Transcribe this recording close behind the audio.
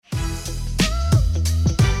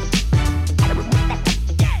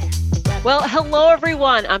Well, hello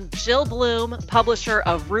everyone. I'm Jill Bloom, publisher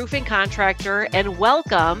of Roofing Contractor, and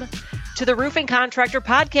welcome to the Roofing Contractor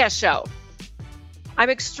Podcast Show.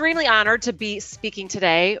 I'm extremely honored to be speaking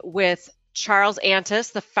today with Charles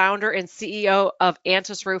Antis, the founder and CEO of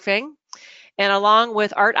Antis Roofing. And along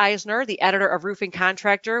with Art Eisner, the editor of Roofing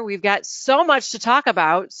Contractor, we've got so much to talk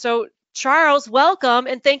about. So, Charles, welcome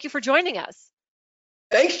and thank you for joining us.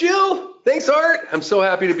 Thanks, Jill. Thanks, Art. I'm so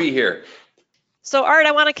happy to be here. So, Art,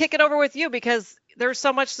 I want to kick it over with you because there's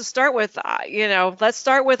so much to start with. Let's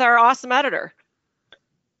start with our awesome editor.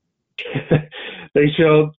 Thanks,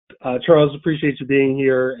 Jill. Charles, appreciate you being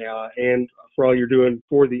here and for all you're doing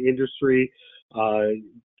for the industry.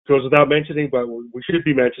 Goes without mentioning, but we should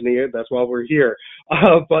be mentioning it. That's why we're here.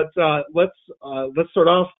 But let's start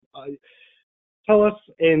off. Tell us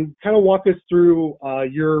and kind of walk us through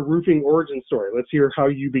your roofing origin story. Let's hear how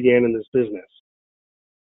you began in this business.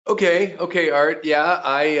 Okay, Art. Yeah,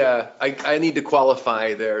 I need to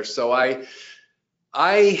qualify there. So I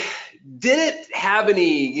didn't have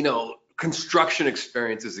any, construction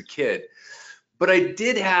experience as a kid, but I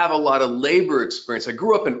did have a lot of labor experience. I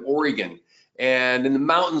grew up in Oregon and in the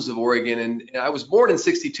mountains of Oregon, and I was born in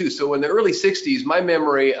 '62. So in the early '60s, my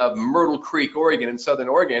memory of Myrtle Creek, Oregon, in Southern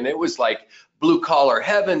Oregon, it was like blue collar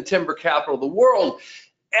heaven, timber capital of the world.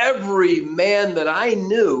 Every man that I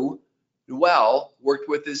knew well worked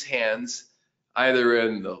with his hands, either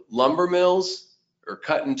in the lumber mills or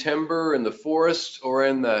cutting timber in the forest or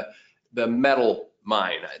in the metal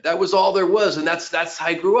mine. That was all there was, and that's how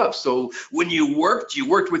I grew up. So when you worked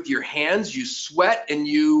with your hands, you sweat, and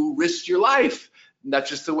you risked your life. And that's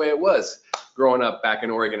just the way it was growing up back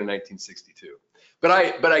in Oregon in 1962. But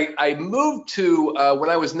I moved to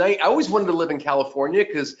when I was 9. I always wanted to live in California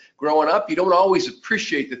because growing up, you don't always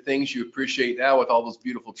appreciate the things you appreciate now with all those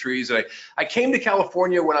beautiful trees. And I came to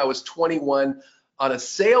California when I was 21 on a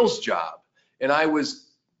sales job, and I was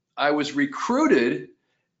recruited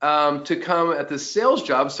to come at the sales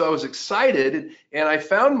job. So I was excited, and I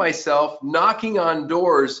found myself knocking on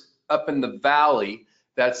doors up in the valley.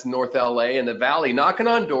 That's North LA, in the valley, knocking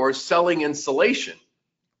on doors, selling insulation.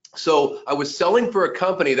 So I was selling for a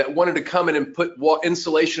company that wanted to come in and put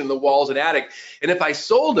insulation in the walls and attic. And if I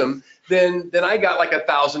sold them, then I got like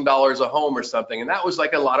 $1,000 a home or something. And that was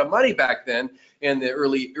like a lot of money back then in the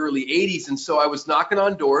early 80s. And so I was knocking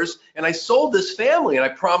on doors, and I sold this family, and I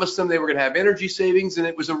promised them they were going to have energy savings. And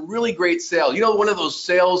it was a really great sale. One of those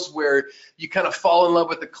sales where you kind of fall in love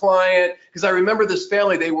with the client. Because I remember this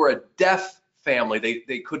family, they were a deaf family.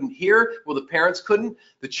 They couldn't hear. Well, the parents couldn't,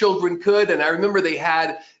 the children could. And I remember they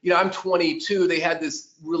had, I'm 22, they had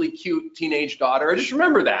this really cute teenage daughter. I just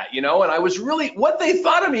remember that, and I was really, what they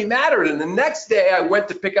thought of me mattered. And the next day I went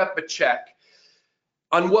to pick up a check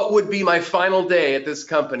on what would be my final day at this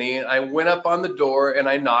company. I went up on the door and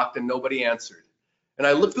I knocked, and nobody answered. And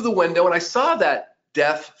I looked through the window and I saw that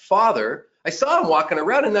deaf father. I saw him walking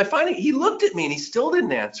around, and I finally, he looked at me and he still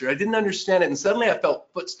didn't answer. I didn't understand it. And suddenly I felt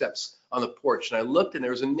footsteps on the porch, and I looked, and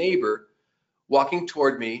there was a neighbor walking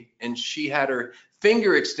toward me, and she had her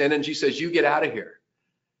finger extended, and she says, "You get out of here."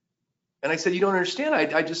 And I said, "You don't understand.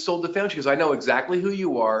 I just sold the family." She goes, "I know exactly who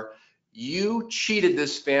you are. You cheated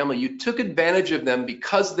this family. You took advantage of them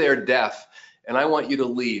because they're deaf, and I want you to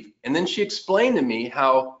leave." And then she explained to me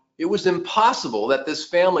how it was impossible that this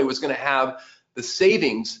family was going to have the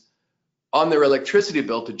savings on their electricity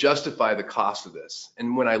bill to justify the cost of this.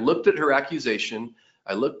 And when I looked at her accusation,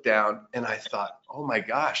 I looked down and I thought, oh my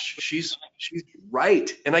gosh, she's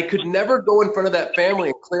right. And I could never go in front of that family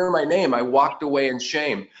and clear my name. I walked away in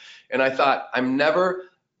shame. And I thought, I'm never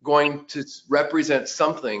going to represent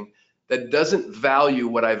something that doesn't value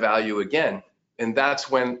what I value again. And that's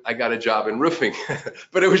when I got a job in roofing.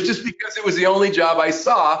 But it was just because it was the only job I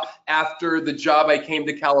saw after the job I came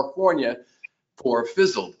to California for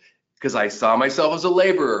fizzled, because I saw myself as a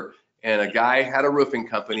laborer. And a guy had a roofing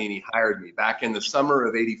company, and he hired me back in the summer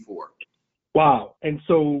of '84. Wow. And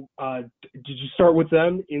so did you start with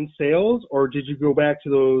them in sales, or did you go back to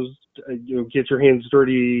those, get your hands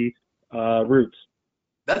dirty roots?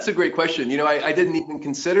 That's a great question. I didn't even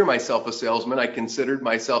consider myself a salesman. I considered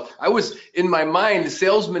myself, in my mind,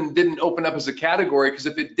 salesman didn't open up as a category, because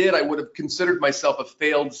if it did, I would have considered myself a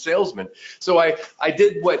failed salesman. So I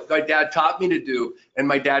did what my dad taught me to do, and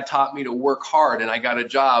my dad taught me to work hard, and I got a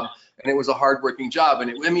job, and it was a hardworking job. And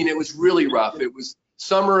it was really rough. It was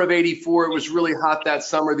summer of '84. It was really hot that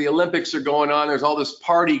summer. The Olympics are going on. There's all this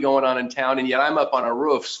party going on in town, and yet I'm up on a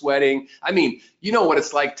roof sweating. You know what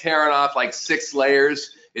it's like, tearing off like 6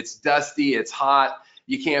 layers. It's dusty, it's hot,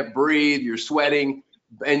 you can't breathe, you're sweating,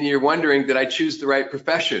 and you're wondering, did I choose the right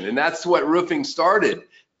profession? And that's what roofing started.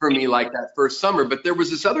 for me like that first summer. But there was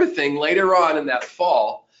this other thing later on in that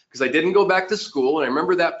fall, because I didn't go back to school, and I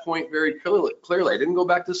remember that point very clearly. I didn't go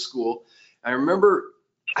back to school. I remember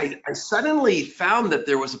I suddenly found that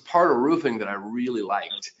there was a part of roofing that I really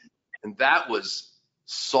liked, and that was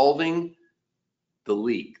solving the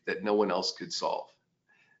leak that no one else could solve.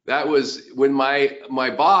 That was when my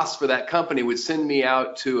boss for that company would send me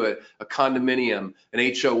out to a condominium,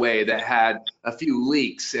 an HOA that had a few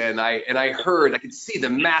leaks, and I could see the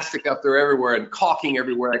mastic up there everywhere and caulking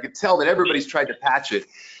everywhere. I could tell that everybody's tried to patch it.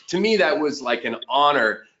 To me, that was like an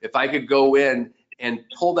honor if I could go in and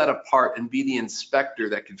pull that apart and be the inspector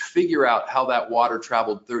that could figure out how that water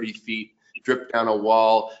traveled 30 feet, dripped down a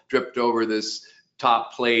wall, dripped over this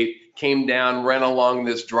top plate, came down, ran along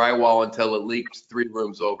this drywall until it leaked 3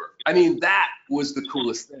 rooms over. I mean, that was the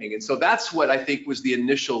coolest thing. And so that's what I think was the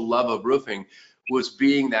initial love of roofing, was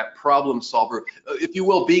being that problem solver, if you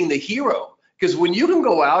will, being the hero. Because when you can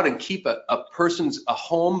go out and keep a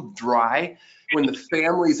home dry, when the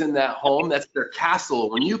family's in that home, that's their castle.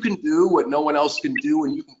 When you can do what no one else can do,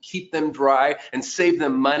 and you can keep them dry and save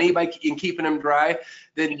them money in keeping them dry,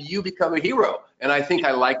 then you become a hero. And I think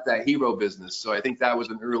I like that hero business. So I think that was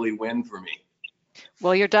an early win for me.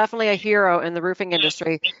 Well, you're definitely a hero in the roofing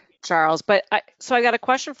industry, Charles. But so I got a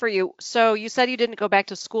question for you. So you said you didn't go back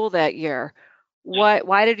to school that year.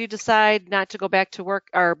 Why did you decide not to go back to work,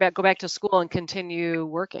 or go back to school and continue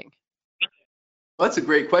working? Well, that's a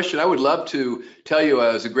great question. I would love to tell you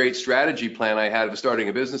it was a great strategy plan I had of starting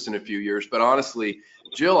a business in a few years, but honestly,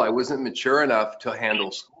 Jill, I wasn't mature enough to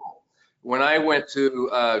handle school. When I went to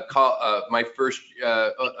my first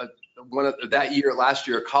last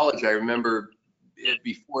year of college, I remember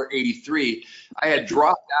before '83, I had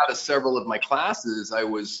dropped out of several of my classes. I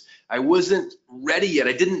wasn't ready yet.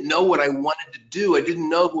 I didn't know what I wanted to do. I didn't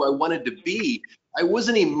know who I wanted to be. I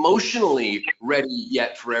wasn't emotionally ready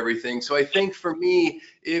yet for everything. So I think for me,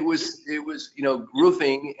 it was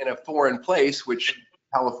roofing in a foreign place, which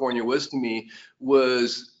California was to me,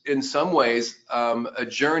 was in some ways a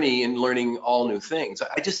journey in learning all new things.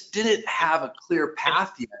 I just didn't have a clear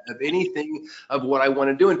path yet of anything of what I want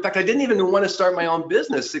to do. In fact, I didn't even want to start my own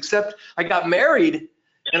business, except I got married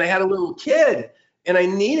and I had a little kid. And I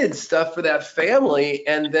needed stuff for that family.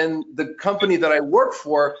 And then the company that I worked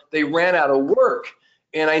for, they ran out of work.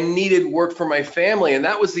 And I needed work for my family. And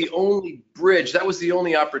that was the only bridge. That was the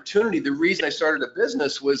only opportunity. The reason I started a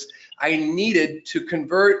business was I needed to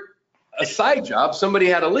convert a side job. Somebody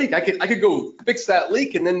had a leak. I could go fix that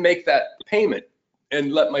leak and then make that payment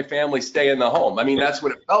and let my family stay in the home. I mean, that's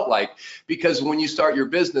what it felt like, because when you start your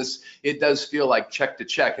business, it does feel like check to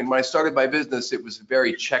check. And when I started my business, it was a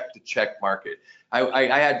very check to check market.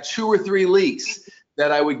 I had 2 or 3 leaks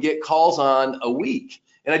that I would get calls on a week,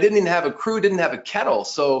 and I didn't even have a crew, didn't have a kettle.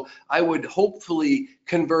 So I would hopefully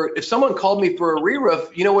convert. If someone called me for a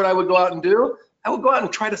re-roof, you know what I would go out and do? I would go out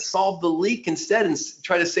and try to solve the leak instead and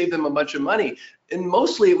try to save them a bunch of money. And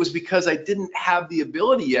mostly it was because I didn't have the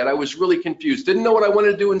ability yet. I was really confused, didn't know what I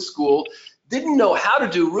wanted to do in school, didn't know how to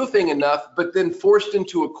do roofing enough, but then forced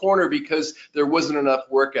into a corner because there wasn't enough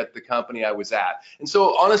work at the company I was at. And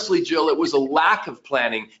so honestly, Jill, it was a lack of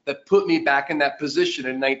planning that put me back in that position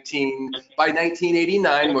by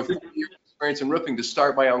 1989, with 50 years of experience in roofing, to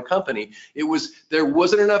start my own company. There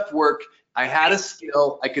wasn't enough work. I had a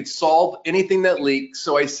skill. I could solve anything that leaked.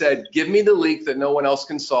 So I said, give me the leak that no one else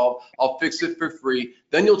can solve. I'll fix it for free.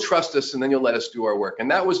 Then you'll trust us, and then you'll let us do our work.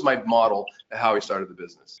 And that was my model of how I started the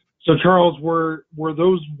business. So Charles, were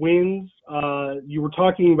those wins, you were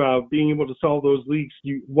talking about being able to solve those leaks,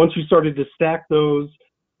 once you started to stack those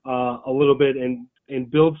a little bit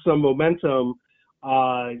and build some momentum,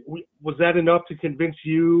 was that enough to convince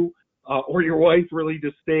you or your wife really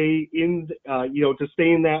to stay in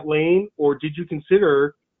that lane? Or did you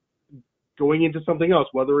consider going into something else,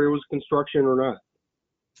 whether it was construction or not?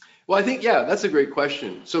 Well, I think, yeah, that's a great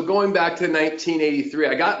question. So going back to 1983,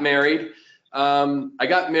 I got married. I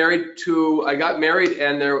got married,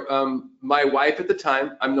 and my wife at the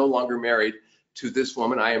time, I'm no longer married to this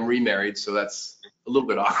woman. I am remarried, so that's a little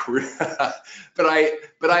bit awkward. but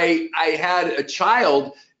I had a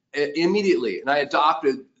child immediately, and I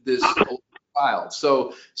adopted this child.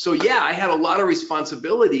 So yeah, I had a lot of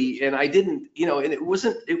responsibility, and I didn't, and it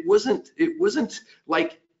wasn't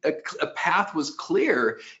like a path was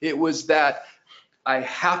clear. It was that I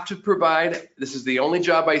have to provide. This is the only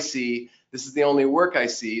job I see. This is the only work I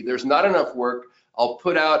see. There's not enough work. I'll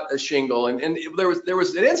put out a shingle. And there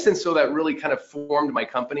was an instance though that really kind of formed my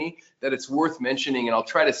company that it's worth mentioning, and I'll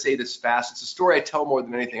try to say this fast. It's a story I tell more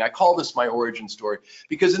than anything. I call this my origin story,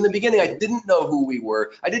 because in the beginning I didn't know who we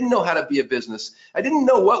were. I didn't know how to be a business. I didn't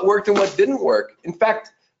know what worked and what didn't work. In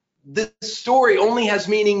fact, this story only has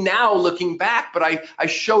meaning now looking back, but I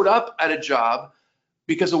showed up at a job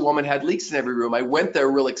because a woman had leaks in every room. I went there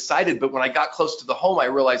real excited, but when I got close to the home, I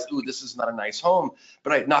realized, ooh, this is not a nice home,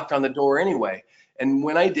 but I knocked on the door anyway. And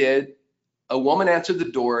when I did, a woman answered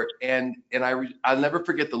the door, and I'll never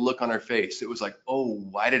forget the look on her face. It was like, oh,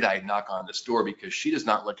 why did I knock on this door? Because she does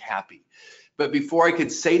not look happy. But before I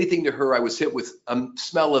could say anything to her, I was hit with a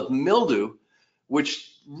smell of mildew,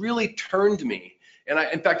 which really turned me. And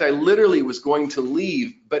in fact, I literally was going to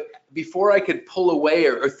leave, but before I could pull away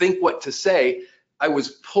or think what to say, I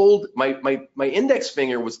was pulled, my index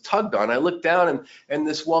finger was tugged on. I looked down, and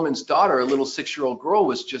this woman's daughter, a little 6-year-old girl,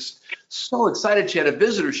 was just so excited. She had a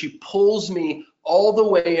visitor. She pulls me all the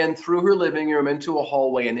way in through her living room into a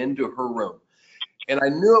hallway and into her room. And I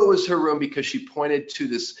knew it was her room because she pointed to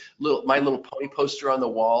this My Little Pony poster on the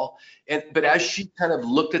wall. But as she kind of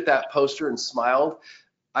looked at that poster and smiled,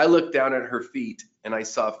 I looked down at her feet and I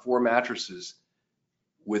saw 4 mattresses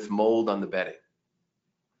with mold on the bedding.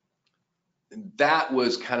 And that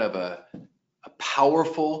was kind of a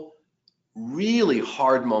powerful, really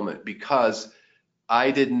hard moment because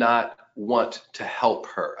I did not want to help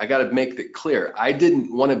her. I got to make that clear. I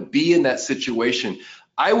didn't want to be in that situation.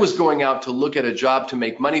 I was going out to look at a job to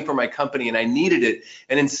make money for my company, and I needed it.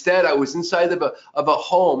 And instead, I was inside of a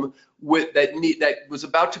home that was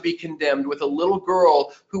about to be condemned with a little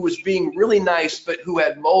girl who was being really nice, but who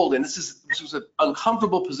had mold. And this was an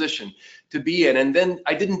uncomfortable position to be in. And then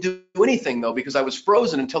I didn't do anything though, because I was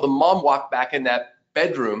frozen until the mom walked back in that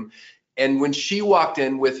bedroom. And when she walked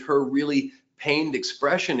in with her really pained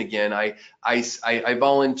expression again, I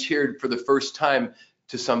volunteered for the first time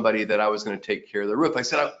to somebody that I was going to take care of the roof. I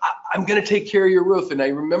said, I'm going to take care of your roof. And I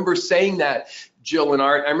remember saying that, Jill and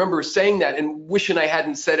Art, I remember saying that and wishing I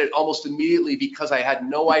hadn't said it almost immediately because I had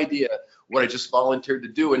no idea what I just volunteered to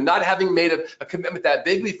do. And not having made a commitment that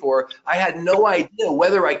big before, I had no idea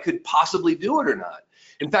whether I could possibly do it or not.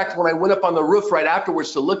 In fact, when I went up on the roof right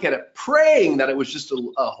afterwards to look at it, praying that it was just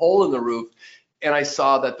a hole in the roof, and I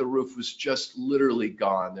saw that the roof was just literally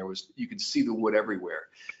gone. You could see the wood everywhere.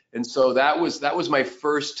 And so that was my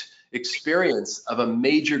first experience of a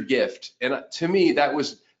major gift. And to me,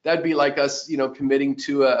 that'd be like us, committing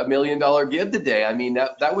to a $1 million give today. I mean,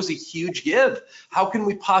 that was a huge give. How can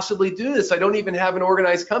we possibly do this? I don't even have an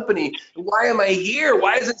organized company. Why am I here?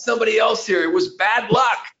 Why isn't somebody else here? It was bad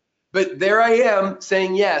luck. But there I am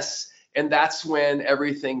saying yes. And that's when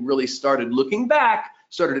everything really started, looking back,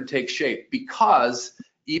 started to take shape, because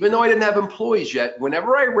even though I didn't have employees yet,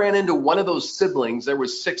 whenever I ran into one of those siblings, there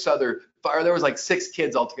was like 6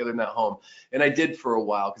 kids altogether in that home. And I did for a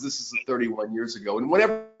while, because this is 31 years ago. And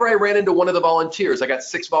whenever I ran into one of the volunteers, I got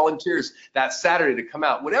 6 volunteers that Saturday to come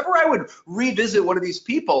out. Whenever I would revisit one of these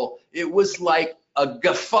people, it was like a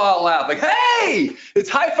guffaw laugh, like, hey, it's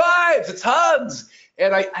high fives, it's hugs.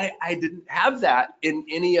 And I didn't have that in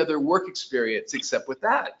any other work experience except with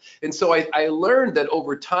that. And so I learned that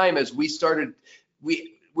over time, as we started,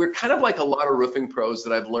 we're kind of like a lot of roofing pros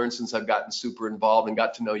that I've learned since I've gotten super involved and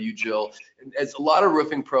got to know you, Jill. And as a lot of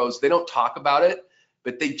roofing pros, they don't talk about it,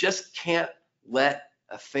 but they just can't let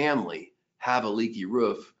a family have a leaky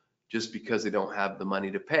roof just because they don't have the money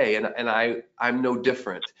to pay. And I'm no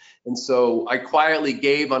different. And so I quietly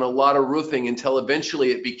gave on a lot of roofing until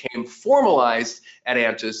eventually it became formalized at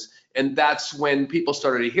Antis. And that's when people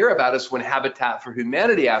started to hear about us, when Habitat for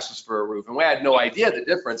Humanity asked us for a roof. And we had no idea the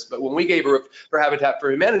difference, but when we gave a roof for Habitat for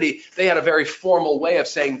Humanity, they had a very formal way of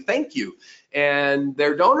saying thank you. And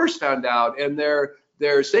their donors found out, and their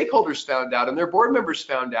stakeholders found out, and their board members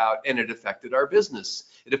found out, and it affected our business.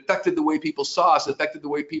 It affected the way people saw us, it affected the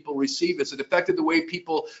way people received us, it affected the way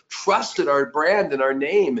people trusted our brand and our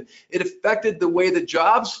name. It affected the way the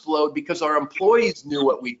jobs flowed, because our employees knew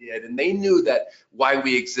what we did, and they knew that why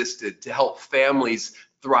we existed, to help families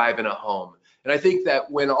thrive in a home. And I think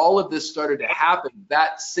that when all of this started to happen,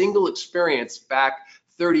 that single experience back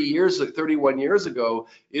 31 years ago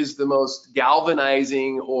is the most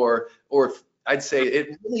galvanizing, or I'd say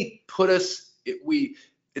it really put us,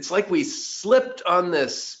 it's like we slipped on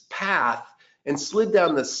this path and slid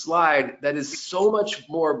down this slide that is so much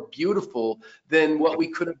more beautiful than what we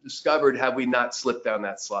could have discovered had we not slipped down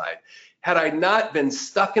that slide. Had I not been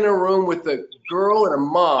stuck in a room with a girl and a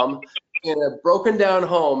mom in a broken down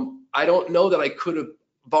home, I don't know that I could have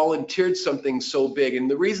volunteered something so big. And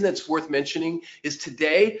the reason it's worth mentioning is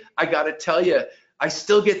today, I got to tell you, I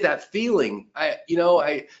still get that feeling.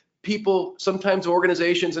 People, sometimes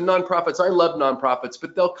organizations and nonprofits, I love nonprofits,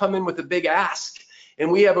 but they'll come in with a big ask.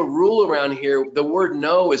 And we have a rule around here, the word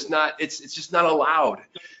no is not, it's just not allowed.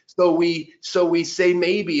 So we say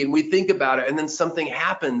maybe, and we think about it, and then something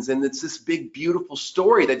happens, and it's this big, beautiful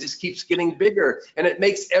story that just keeps getting bigger. And it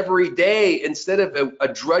makes every day, instead of a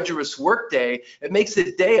drudgerous work day, it makes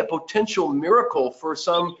a day a potential miracle for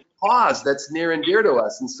some cause that's near and dear to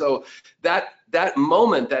us. And so that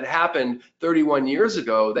moment that happened 31 years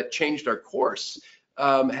ago that changed our course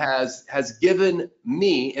has given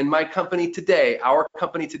me and my company today, our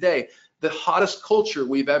company today, the hottest culture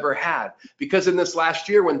we've ever had. Because in this last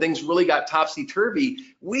year, when things really got topsy-turvy,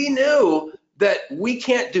 we knew that we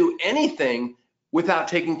can't do anything without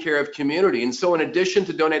taking care of community. And so in addition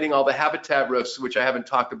to donating all the Habitat roofs, which I haven't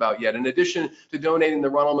talked about yet, in addition to donating the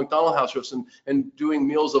Ronald McDonald House roofs and doing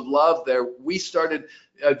Meals of Love there, we started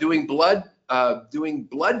doing blood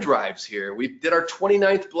drives here. We did our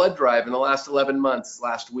 29th blood drive in the last 11 months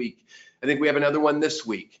last week. I think we have another one this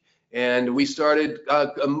week. And we started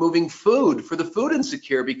moving food for the food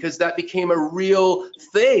insecure, because that became a real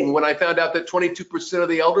thing when I found out that 22% of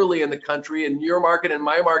the elderly in the country, in your market and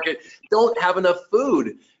my market, don't have enough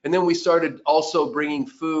food. And then we started also bringing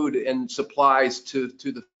food and supplies to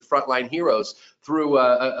the frontline heroes through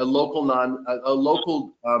a local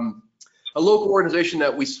organization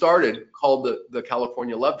that we started called the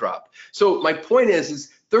California Love Drop. So my point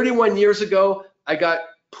is 31 years ago, I got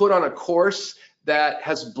put on a course that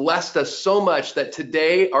has blessed us so much that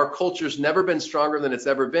today our culture's never been stronger than it's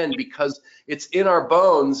ever been, because it's in our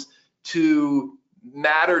bones to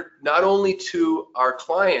matter not only to our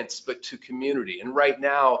clients, but to community. And right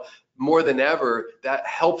now, more than ever, that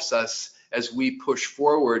helps us as we push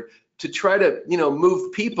forward to try to,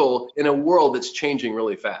 move people in a world that's changing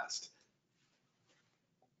really fast.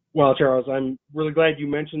 Well, Charles, I'm really glad you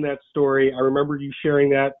mentioned that story. I remember you sharing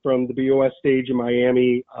that from the BOS stage in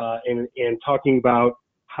Miami and talking about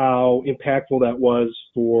how impactful that was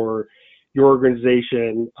for your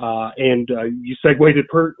organization. And you segued it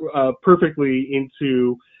perfectly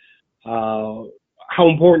into how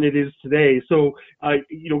important it is today. So,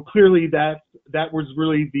 clearly that was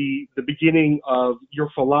really the beginning of your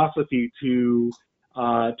philosophy to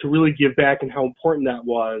really give back, and how important that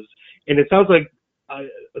was. And it sounds like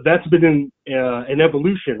that's been an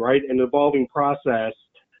evolution, right? An evolving process.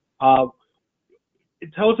 Tell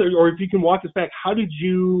us, or if you can walk us back,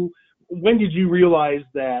 when did you realize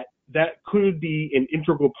that could be an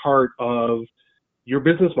integral part of your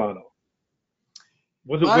business model?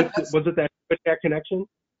 Was it that connection?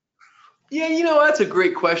 Yeah, that's a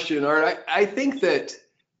great question, Art. I think that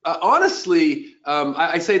honestly,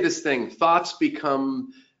 I say this thing: thoughts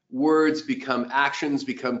become words, become actions,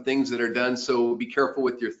 become things that are done. So be careful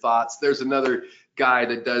with your thoughts. There's another guy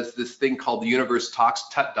that does this thing called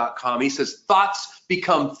theuniversetalks.com. He says, thoughts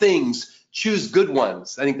become things, choose good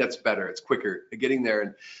ones. I think that's better. It's quicker getting there.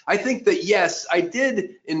 And I think that, yes, I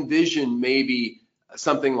did envision maybe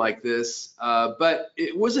something like this, but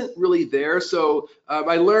it wasn't really there. So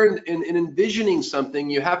I learned in envisioning something,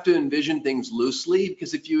 you have to envision things loosely,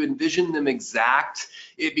 because if you envision them exact,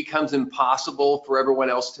 it becomes impossible for everyone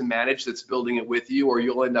else to manage that's building it with you, or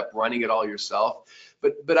you'll end up running it all yourself.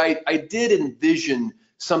 But I did envision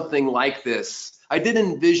something like this. I did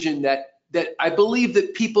envision that I believe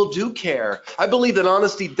that people do care. I believe that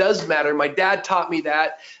honesty does matter. My dad taught me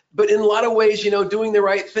that. But in a lot of ways, doing the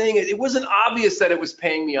right thing, it wasn't obvious that it was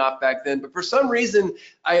paying me off back then. But for some reason,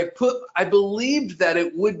 I believed that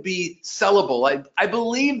it would be sellable. I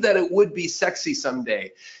believed that it would be sexy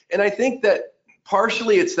someday. And I think that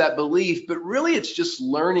partially it's that belief, but really it's just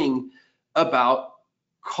learning about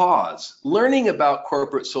cause, learning about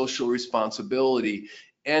corporate social responsibility,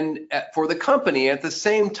 and for the company, at the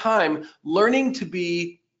same time, learning to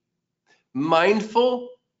be mindful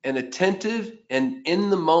and attentive and in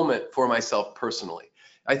the moment for myself personally.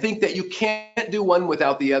 I think that you can't do one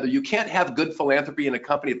without the other. You can't have good philanthropy in a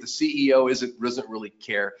company if the CEO doesn't really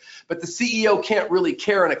care. But the CEO can't really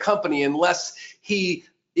care in a company unless he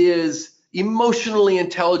is emotionally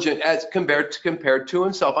intelligent as compared to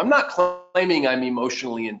himself. I'm not claiming I'm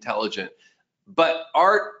emotionally intelligent, but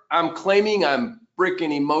Art, I'm claiming I'm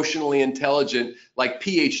freaking emotionally intelligent, like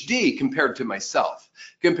PhD compared to myself,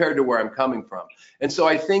 compared to where I'm coming from. And so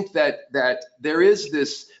I think that there is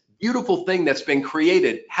this beautiful thing that's been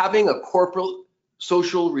created, having a corporate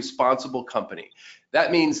social responsible company.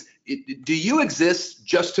 That means, do you exist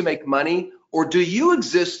just to make money, or do you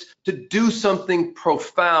exist to do something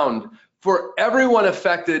profound for everyone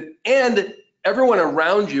affected and everyone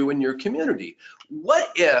around you in your community?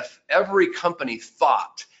 What if every company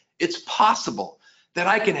thought it's possible that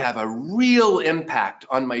I can have a real impact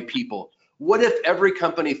on my people? What if every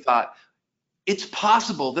company thought it's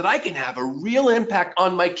possible that I can have a real impact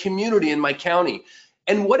on my community in my county?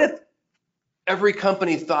 And what if every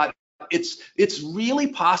company thought it's really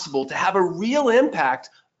possible to have a real impact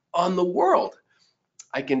on the world.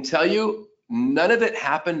 I can tell you, none of it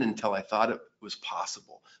happened until I thought it was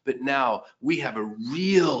possible. But now we have a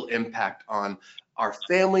real impact on our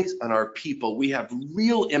families and our people. We have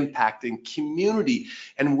real impact in community,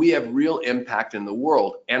 and we have real impact in the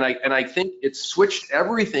world. And I think it's switched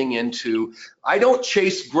everything into, I don't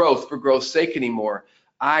chase growth for growth's sake anymore.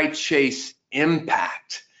 I chase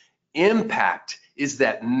impact. Impact is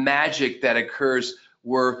that magic that occurs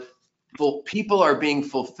where people are being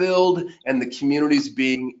fulfilled and the community's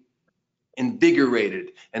being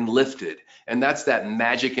invigorated and lifted. And that's that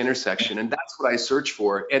magic intersection. And that's what I search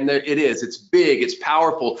for. And there it is. It's big. It's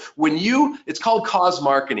powerful. It's called cause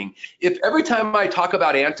marketing. If every time I talk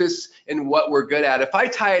about Antis and what we're good at, if I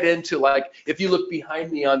tie it into, like, if you look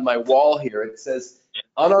behind me on my wall here, it says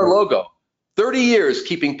on our logo, 30 years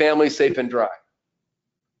keeping families safe and dry.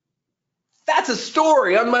 That's a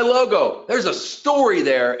story on my logo. There's a story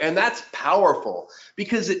there, and that's powerful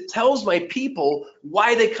because it tells my people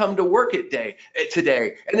why they come to work today.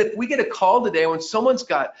 And if we get a call today when someone's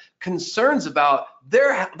got concerns about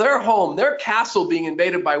their home, their castle being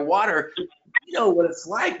invaded by water, we know what it's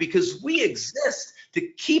like because we exist to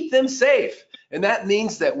keep them safe. And that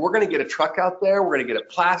means that we're going to get a truck out there, we're going to get it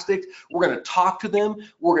plastic, we're going to talk to them,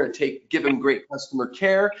 we're going to give them great customer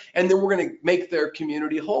care, and then we're going to make their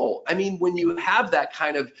community whole. I mean, when you have that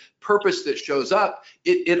kind of purpose that shows up,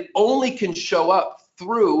 it only can show up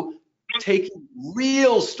through taking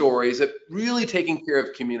real stories, of really taking care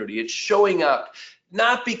of community. It's showing up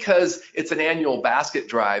not because it's an annual basket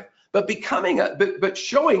drive, but but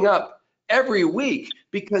showing up every week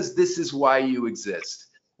because this is why you exist.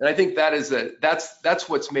 And I think that's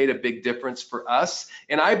what's made a big difference for us.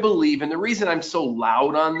 And I believe, and the reason I'm so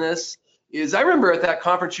loud on this is I remember at that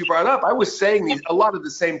conference you brought up, I was saying a lot of the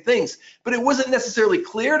same things, but it wasn't necessarily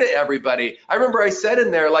clear to everybody. I remember I said in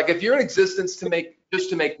there, like, if you're in existence just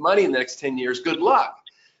to make money in the next 10 years, good luck.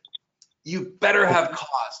 You better have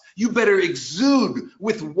cause. You better exude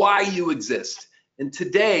with why you exist. And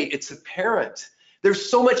today it's apparent. There's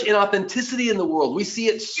so much inauthenticity in the world. We see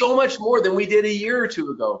it so much more than we did a year or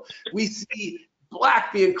two ago. We see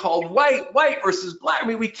black being called white, white versus black. I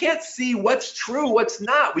mean, we can't see what's true, what's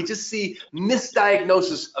not. We just see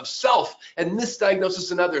misdiagnosis of self and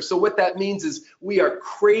misdiagnosis in others. So what that means is we are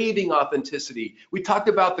craving authenticity. We talked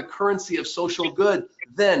about the currency of social good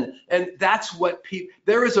then, and that's what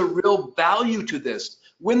there is a real value to this.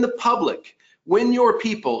 When the public, when your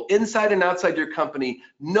people inside and outside your company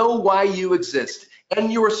know why you exist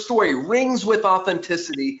and your story rings with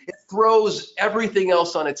authenticity, it throws everything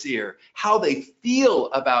else on its ear. How they feel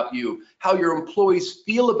about you, how your employees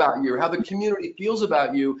feel about you, how the community feels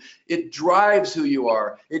about you, it drives who you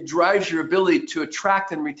are. It drives your ability to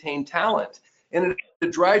attract and retain talent. And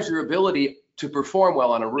it drives your ability to perform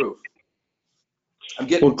well on a roof. I'm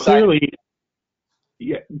getting well, clearly,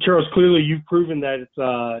 yeah, Charles, clearly you've proven that it's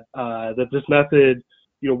that this method,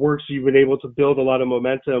 works. You've been able to build a lot of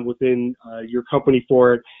momentum within your company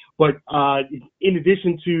for it. But in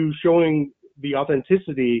addition to showing the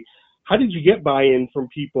authenticity, how did you get buy-in from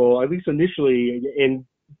people, at least initially, and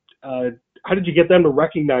how did you get them to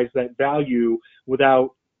recognize that value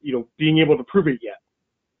without, being able to prove it yet?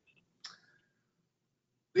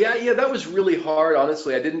 Yeah, that was really hard.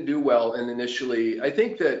 Honestly, I didn't do well initially. I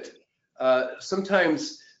think that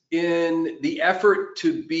sometimes in the effort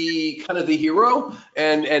to be kind of the hero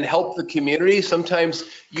and help the community, sometimes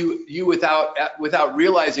you without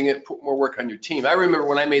realizing it, put more work on your team. I remember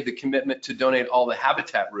when I made the commitment to donate all the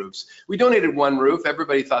Habitat roofs. We donated one roof.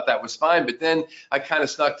 Everybody thought that was fine, but then I kind of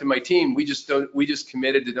snuck to my team. We just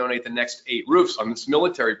committed to donate the next 8 roofs on this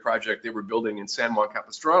military project they were building in San Juan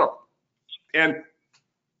Capistrano. And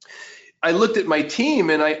I looked at my team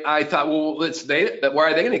and I thought, well,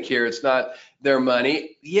 why are they going to care? It's not their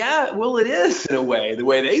money. Yeah, well, it is in a way, the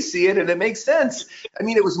way they see it, and it makes sense. I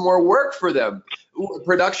mean, it was more work for them.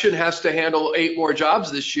 Production has to handle 8 more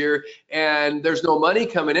jobs this year, and there's no money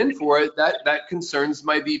coming in for it. That concerns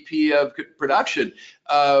my VP of production.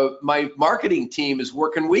 My marketing team is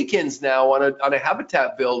working weekends now on a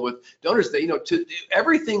Habitat build with donors. That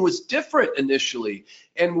everything was different initially,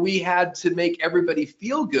 and we had to make everybody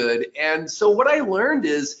feel good. And so what I learned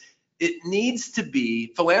is it needs to be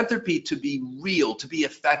philanthropy to be real, to be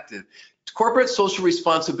effective. Corporate social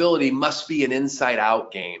responsibility must be an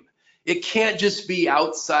inside-out game. It can't just be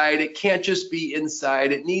outside. It can't just be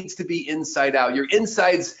inside. It needs to be inside out. Your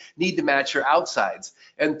insides need to match your outsides.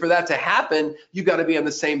 And for that to happen, you got to be on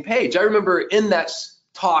the same page. I remember in that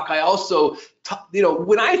talk, I also,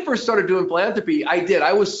 when I first started doing philanthropy,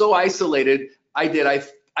 I was so isolated.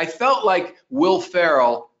 I I felt like Will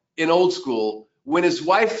Ferrell in Old School when his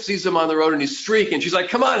wife sees him on the road and he's streaking. She's like,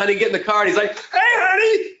 come on, honey, get in the car. And he's like, hey,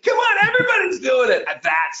 honey, come on, everybody's doing it. And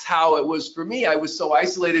that's how it was for me. I was so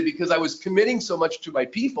isolated because I was committing so much to my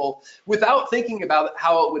people without thinking about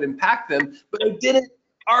how it would impact them. But I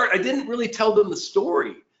didn't really tell them the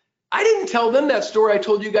story. I didn't tell them that story I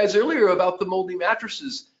told you guys earlier about the moldy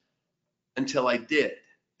mattresses until I did.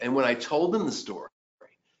 And when I told them the story,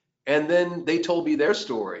 and then they told me their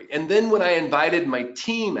story. And then when I invited my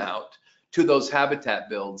team out to those habitat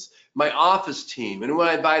builds, my office team, and when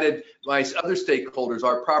I invited my other stakeholders,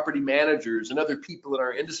 our property managers and other people in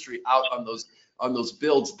our industry out on those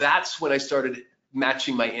builds, that's when I started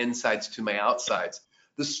matching my insides to my outsides.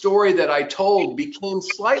 The story that I told became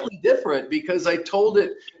slightly different because I told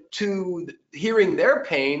it to hearing their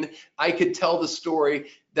pain. I could tell the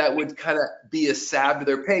story that would kind of be a salve to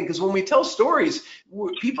their pain, because when we tell stories,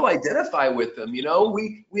 people identify with them. You know,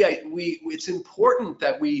 it's important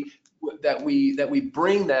that we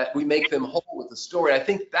bring that, we make them whole with the story. I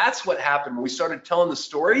think that's what happened when we started telling the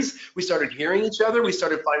stories. We started hearing each other. We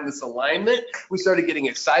started finding this alignment. We started getting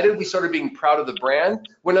excited. We started being proud of the brand.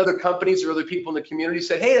 When other companies or other people in the community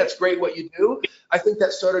said, hey, that's great what you do, I think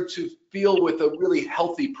that started to feel with a really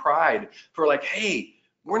healthy pride for like, hey,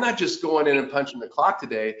 we're not just going in and punching the clock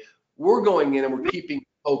today. We're going in and we're keeping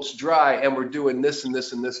folks dry, and we're doing this and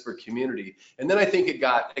this and this for community. And then I think it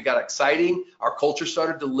got exciting. Our culture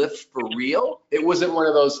started to lift for real. It wasn't one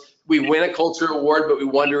of those, we win a culture award, but we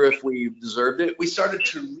wonder if we deserved it. We started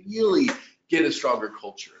to really get a stronger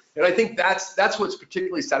culture. And I think that's what's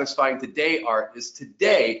particularly satisfying today, Art, is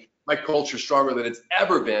today my culture is stronger than it's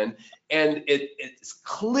ever been. And it's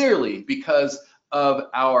clearly because of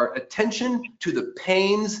our attention to the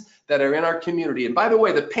pains that are in our community. And by the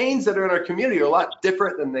way, the pains that are in our community are a lot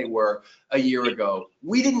different than they were a year ago.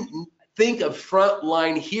 We didn't think of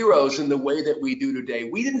frontline heroes in the way that we do today.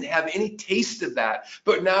 We didn't have any taste of that.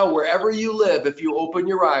 But now wherever you live, if you open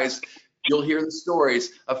your eyes, you'll hear the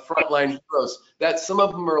stories of frontline heroes. That some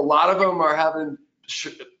of them, or a lot of them, are having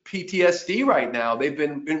PTSD right now.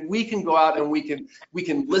 And we can go out and we can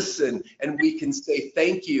listen, and we can say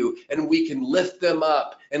thank you, and we can lift them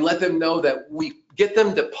up and let them know that we get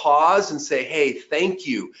them to pause and say, hey, thank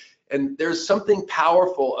you. And there's something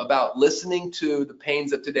powerful about listening to the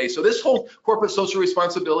pains of today. So this whole corporate social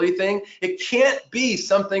responsibility thing, it can't be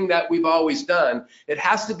something that we've always done. It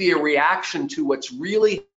has to be a reaction to what's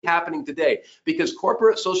really happening today, because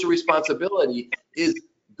corporate social responsibility is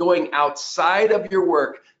going outside of your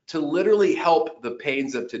work to literally help the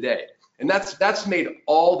pains of today. And that's made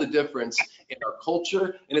all the difference in our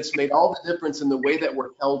culture, and it's made all the difference in the way that we're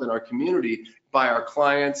held in our community by our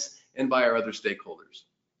clients and by our other stakeholders.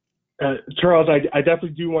 Charles, I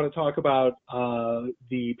definitely do want to talk about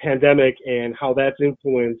the pandemic and how that's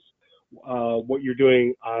influenced what you're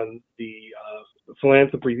doing on the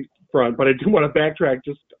philanthropy front, but I do want to backtrack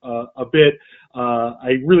just a bit.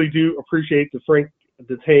 I really do appreciate the Frank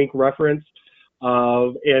the Tank reference,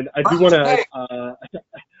 and I do want to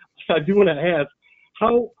ask,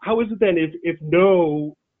 how is it then if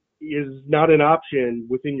no is not an option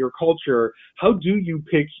within your culture, how do you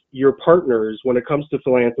pick your partners when it comes to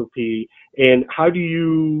philanthropy, and how do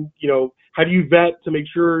you vet to make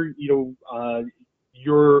sure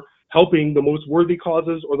you're helping the most worthy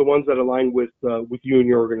causes or the ones that align with you and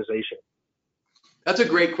your organization? That's a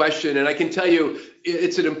great question, and I can tell you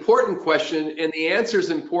it's an important question, and the answer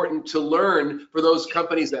is important to learn for those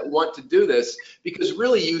companies that want to do this, because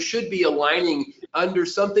really you should be aligning under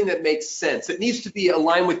something that makes sense. It needs to be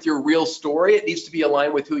aligned with your real story. It needs to be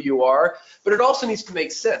aligned with who you are, but it also needs to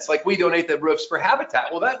make sense. Like we donate the roofs for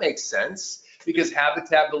Habitat. Well, that makes sense because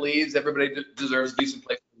Habitat believes everybody deserves a decent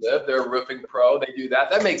place to live. They're a roofing pro. They do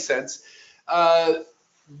that. That makes sense.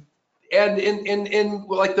 And in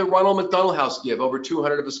like the Ronald McDonald House give, over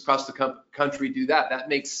 200 of us across the country do that. That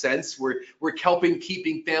makes sense. We're helping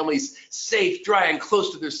keeping families safe, dry, and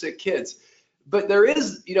close to their sick kids. But there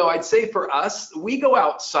is, I'd say for us, we go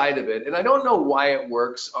outside of it, and I don't know why it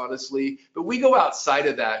works, honestly, but we go outside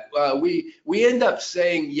of that. We end up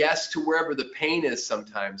saying yes to wherever the pain is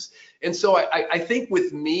sometimes. And so I think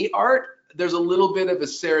with me, Art, there's a little bit of a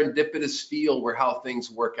serendipitous feel where how things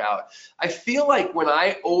work out. I feel like when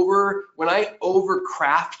I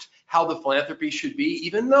overcraft how the philanthropy should be,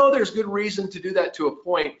 even though there's good reason to do that to a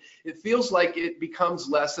point, it feels like it becomes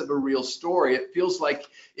less of a real story. It feels like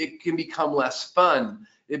it can become less fun.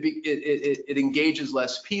 It engages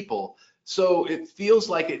less people. So it feels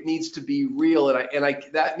like it needs to be real, and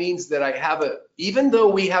that means that I have even though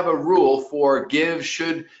we have a rule for give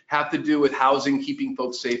should have to do with housing, keeping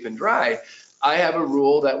folks safe and dry, I have a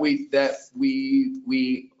rule that we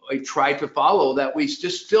try to follow, that we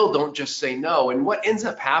just still don't just say no. And what ends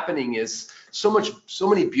up happening is so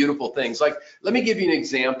many beautiful things. Like, let me give you an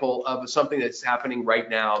example of something that's happening right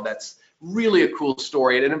now that's really a cool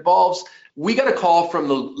story. And it involves, we got a call from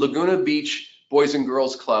the Laguna Beach Boys and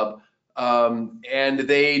Girls Club, and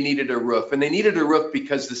they needed a roof. And they needed a roof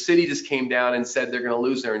because the city just came down and said they're going to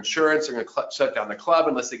lose their insurance. They're going to shut down the club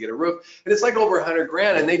unless they get a roof. And it's like over 100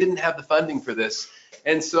 grand, and they didn't have the funding for this.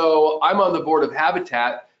 And so I'm on the board of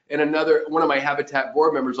Habitat, and one of my Habitat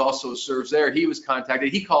board members also serves there. He was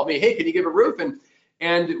contacted. He called me, hey, can you give a roof?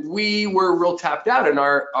 And we were real tapped out, and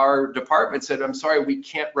our department said, I'm sorry, we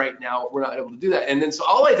can't right now. We're not able to do that. And then so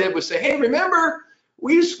all I did was say, hey, remember,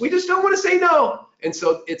 we just don't want to say no. And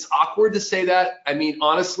so it's awkward to say that. I mean,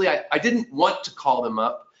 honestly, I didn't want to call them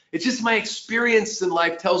up. It's just my experience in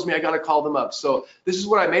life tells me I got to call them up. So this is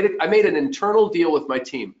what I made. I made an internal deal with my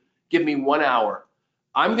team. Give me 1 hour.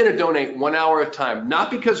 I'm going to donate 1 hour of time,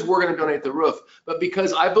 not because we're going to donate the roof, but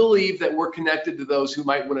because I believe that we're connected to those who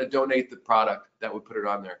might want to donate the product that would put it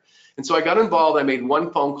on there. And so I got involved. I made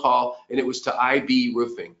one phone call, and it was to IB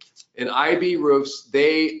Roofing. And IB Roofs,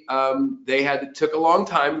 they took a long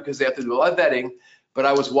time because they have to do a lot of vetting. But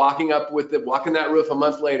I was walking that roof a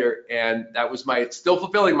month later, and that was still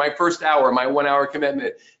fulfilling my first hour, my 1 hour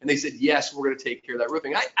commitment. And they said, yes, we're going to take care of that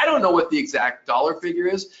roofing. I don't know what the exact dollar figure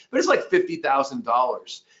is, but it's like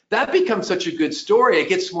 $50,000. That becomes such a good story. It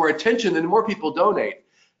gets more attention, and more people donate.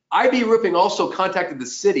 IB Roofing also contacted the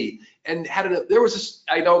city and I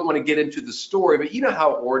don't want to get into the story, but you know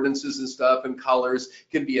how ordinances and stuff and colors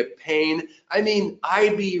can be a pain. I mean,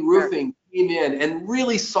 IB Roofing came in and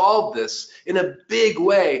really solved this in a big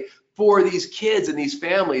way for these kids and these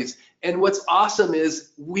families. And what's awesome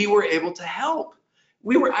is we were able to help.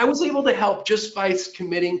 I was able to help just by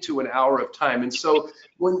committing to an hour of time. And so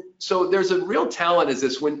there's a real talent is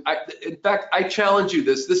this. In fact, I challenge you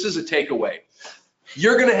this is a takeaway.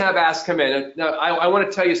 You're going to have asks come in. Now, I want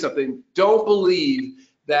to tell you something. Don't believe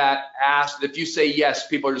that if you say yes,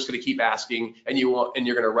 people are just going to keep asking, and you're going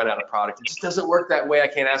to run out of product. It just doesn't work that way. I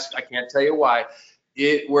can't tell you why.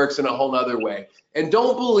 It works in a whole nother way. And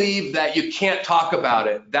don't believe that you can't talk about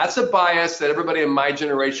it. That's a bias that everybody in my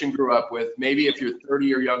generation grew up with. Maybe if you're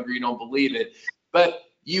 30 or younger, you don't believe it. But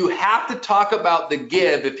you have to talk about the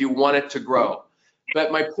give if you want it to grow.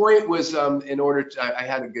 But my point was, I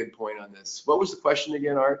had a good point on this. What was the question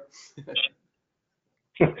again, Art?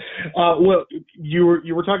 Well, you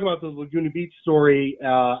were talking about the Laguna Beach story,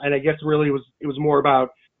 and I guess really it was more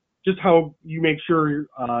about just how you make sure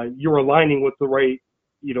you're aligning with the right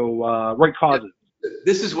causes.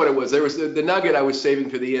 This is what it was. There was the nugget I was saving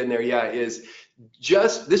for the end there. Yeah, is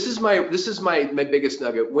just this is my biggest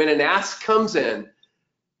nugget. When an ask comes in,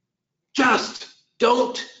 just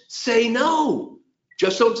don't say no.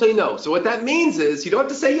 Just don't say no. So what that means is you don't have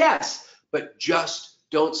to say yes, but just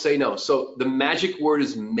don't say no. So the magic word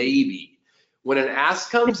is maybe. When an ask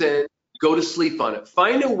comes in, go to sleep on it.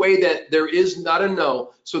 Find a way that there is not a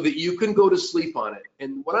no so that you can go to sleep on it.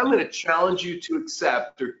 And what I'm going to challenge you to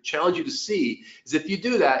accept or challenge you to see is if you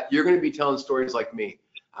do that, you're going to be telling stories like me.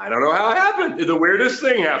 I don't know how it happened. The weirdest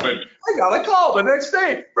thing happened. I got a call the next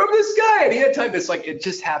day from this guy, and he had time. It's like it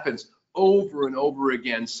just happens over and over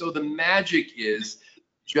again. So the magic is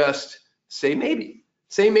just say maybe.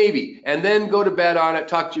 Say maybe, and then go to bed on it,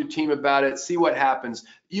 talk to your team about it, see what happens.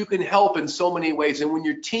 You can help in so many ways, and when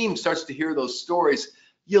your team starts to hear those stories,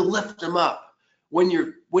 you lift them up. When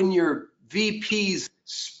your VP's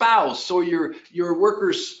spouse or your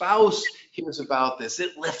worker's spouse hears about this,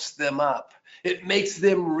 it lifts them up. It makes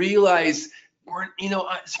them realize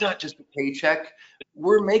it's not just a paycheck.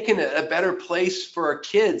 We're making it a better place for our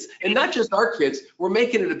kids, and not just our kids, we're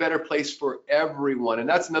making it a better place for everyone. And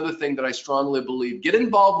that's another thing that I strongly believe. Get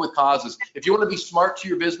involved with causes. If you want to be smart to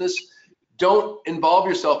your business, don't involve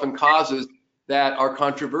yourself in causes that are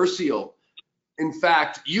controversial. In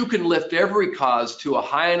fact, you can lift every cause to a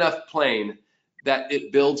high enough plane that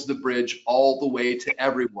it builds the bridge all the way to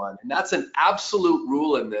everyone. And that's an absolute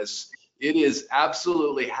rule in this. It is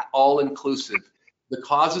absolutely all inclusive. The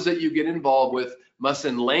causes that you get involved with must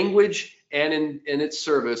in language and in its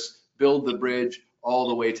service build the bridge all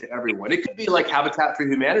the way to everyone. It could be like Habitat for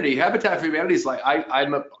Humanity. Habitat for Humanity is like,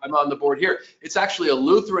 I'm on the board here. It's actually a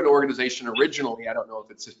Lutheran organization originally. I don't know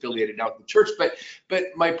if it's affiliated out with the church, but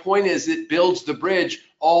my point is it builds the bridge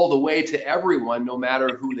all the way to everyone, no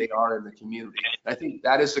matter who they are in the community. I think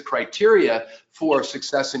that is the criteria for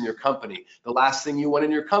success in your company. The last thing you want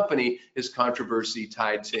in your company is controversy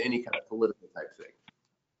tied to any kind of political type thing.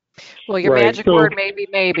 Well, your magic word may be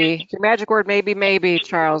maybe. Your magic word may be maybe,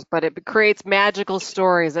 Charles, but it creates magical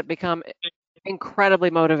stories that become Incredibly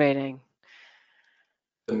motivating.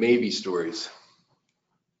 The maybe stories.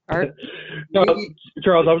 Art?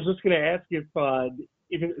 Charles, I was just going to ask if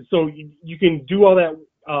so you can do all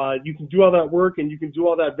that work and you can do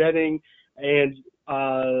all that vetting, and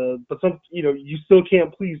but you still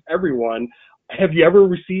can't please everyone. Have you ever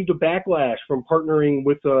received a backlash from partnering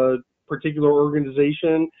with a particular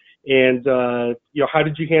organization? And how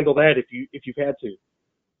did you handle that if you've had to?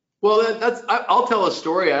 Well, I'll tell a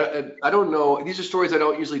story. I don't know. These are stories I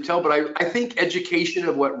don't usually tell, but I think education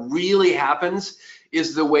of what really happens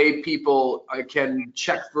is the way people can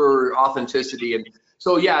check for authenticity. And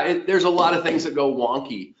so, yeah, there's a lot of things that go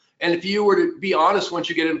wonky. And if you were to be honest, once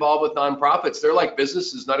you get involved with nonprofits, they're like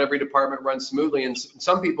businesses. Not every department runs smoothly, and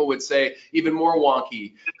some people would say even more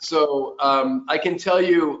wonky. So I can tell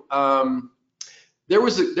you,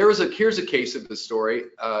 here's a case of the story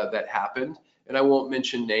that happened, and I won't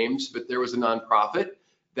mention names, but there was a nonprofit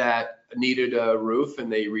that needed a roof, and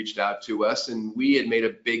they reached out to us, and we had made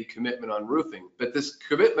a big commitment on roofing. But this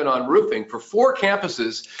commitment on roofing for 4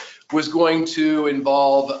 campuses was going to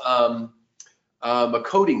involve a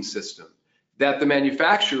coating system that the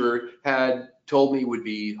manufacturer had told me would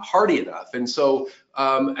be hardy enough. And so,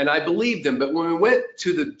 and I believed him, but when we went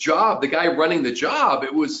to the job, the guy running the job,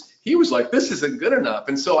 he was like, this isn't good enough.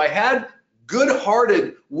 And so I had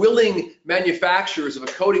good-hearted, willing manufacturers of a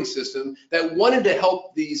coating system that wanted to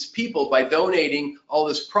help these people by donating all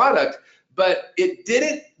this product, but it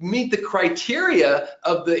didn't meet the criteria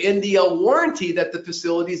of the NDL warranty that the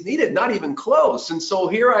facilities needed, not even close. And so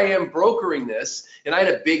here I am brokering this, and I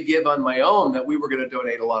had a big give on my own that we were going to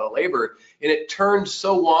donate a lot of labor, and it turned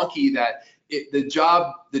so wonky that the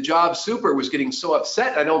job super was getting so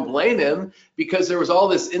upset. I don't blame him, because there was all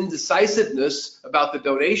this indecisiveness about the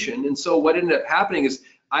donation. And so what ended up happening is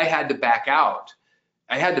I had to back out.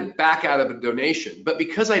 I had to back out of a donation. But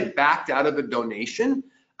because I backed out of a donation,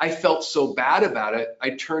 I felt so bad about it, I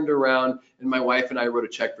turned around and my wife and I wrote a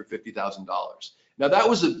check for $50,000. Now that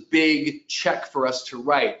was a big check for us to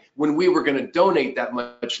write. When we were going to donate that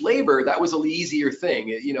much labor, that was an easier thing.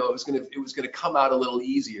 It was going to come out a little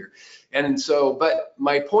easier. And so, but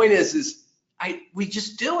my point is we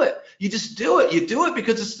just do it. You just do it. You do it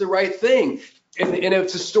because it's the right thing. And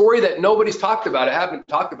it's a story that nobody's talked about. I haven't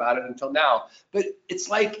talked about it until now, but it's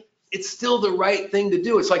like, it's still the right thing to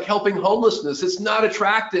do. It's like helping homelessness. It's not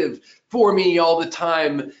attractive for me all the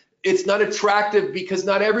time. It's not attractive because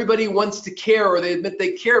not everybody wants to care, or they admit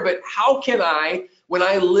they care. But how can I, when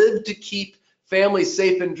I live to keep families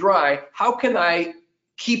safe and dry, how can I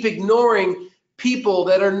keep ignoring people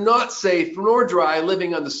that are not safe nor dry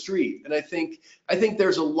living on the street? And I think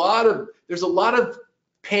there's a lot of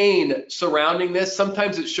pain surrounding this.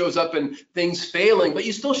 Sometimes it shows up in things failing, but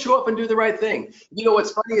you still show up and do the right thing.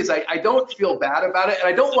 What's funny is I don't feel bad about it, and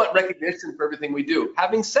I don't want recognition for everything we do.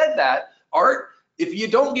 Having said that, Art, if you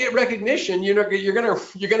don't get recognition, you're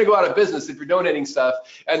gonna go out of business if you're donating stuff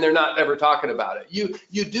and they're not ever talking about it.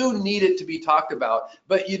 You do need it to be talked about,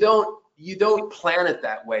 but you don't plan it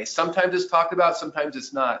that way. Sometimes it's talked about, sometimes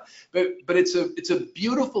it's not. But it's a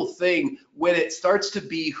beautiful thing when it starts to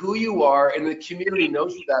be who you are, and the community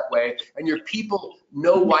knows you that way, and your people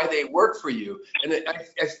know why they work for you. And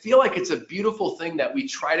I feel like it's a beautiful thing that we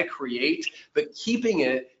try to create, but keeping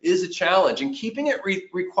it is a challenge, and keeping it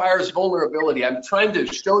requires vulnerability. I'm trying to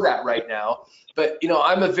show that right now, but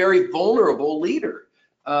I'm a very vulnerable leader.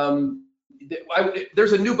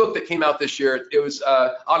 There's a new book that came out this year. It was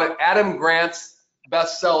on Adam Grant's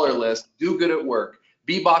bestseller list, Do Good at Work,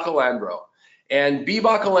 Bea Boccalondro. And Bea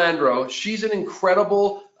Boccalondro, she's an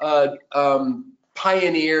incredible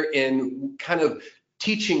pioneer in kind of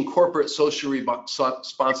teaching corporate social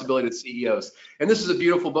responsibility to CEOs. And this is a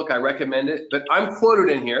beautiful book. I recommend it. But I'm quoted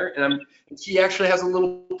in here, and she actually has a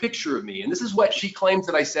little picture of me. And this is what she claims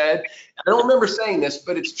that I said. I don't remember saying this,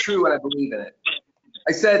 but it's true, and I believe in it.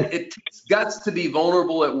 I said, it takes guts to be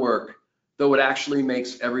vulnerable at work, though it actually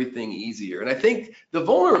makes everything easier. And I think the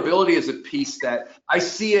vulnerability is a piece that I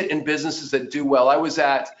see it in businesses that do well. I was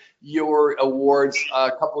at your awards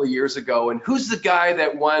a couple of years ago, and who's the guy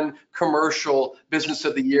that won Commercial Business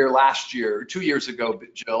of the Year last year, or 2 years ago,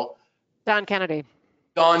 Jill? Don Kennedy.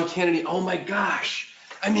 Don Kennedy, oh my gosh.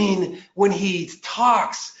 I mean, when he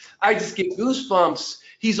talks, I just get goosebumps.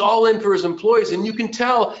 He's all in for his employees, and you can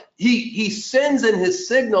tell he sends in his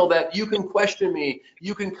signal that you can question me,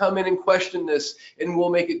 you can come in and question this, and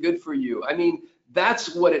we'll make it good for you. I mean,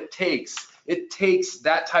 that's what it takes. It takes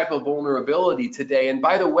that type of vulnerability today. And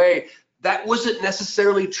by the way, that wasn't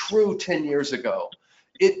necessarily true 10 years ago.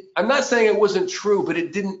 I'm not saying it wasn't true, but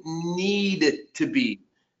it didn't need it to be.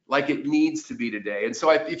 like it needs to be today. And so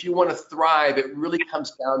if you want to thrive, it really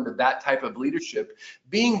comes down to that type of leadership,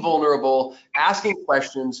 being vulnerable, asking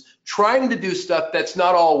questions, trying to do stuff that's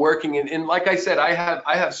not all working. And like I said, I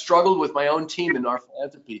have struggled with my own team in our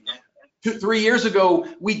philanthropy. 3 years ago,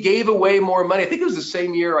 we gave away more money. I think it was the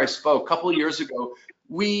same year I spoke, a couple of years ago.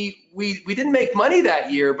 We didn't make money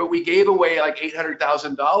that year, but we gave away like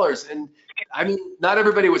 $800,000. And I mean, not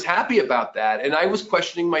everybody was happy about that. And I was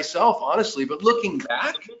questioning myself, honestly, but looking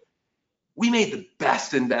back, we made the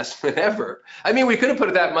best investment ever. I mean, we could have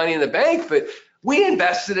put that money in the bank, but we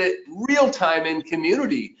invested it real time in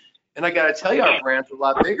community. And I got to tell you, our brand's a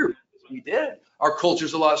lot bigger because we did. Our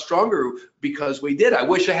culture's a lot stronger because we did. I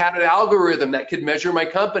wish I had an algorithm that could measure my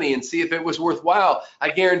company and see if it was worthwhile. I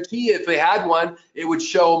guarantee you, if they had one, it would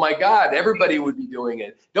show, oh my God, everybody would be doing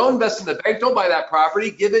it. Don't invest in the bank. Don't buy that property.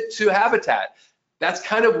 Give it to Habitat. That's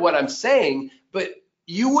kind of what I'm saying. But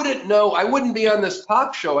you wouldn't know. I wouldn't be on this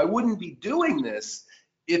talk show. I wouldn't be doing this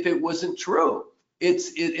if it wasn't true.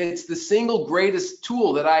 It's the single greatest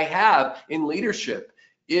tool that I have in leadership.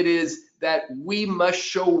 It is that we must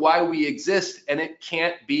show why we exist, and it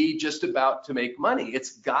can't be just about to make money.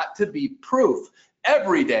 It's got to be proof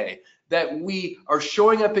every day that we are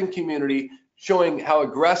showing up in community, showing how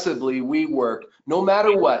aggressively we work, no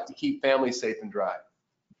matter what, to keep families safe and dry.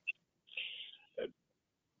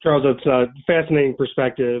 Charles, that's a fascinating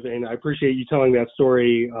perspective, and I appreciate you telling that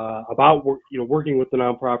story about working with the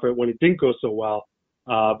nonprofit when it didn't go so well,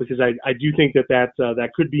 because I do think that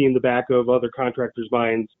could be in the back of other contractors'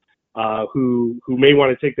 minds who may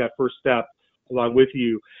want to take that first step along with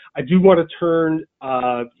you. I do want to turn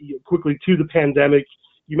quickly to the pandemic.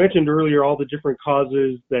 You mentioned earlier all the different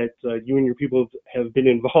causes that you and your people have been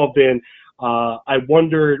involved in. I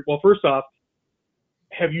wondered, well, first off,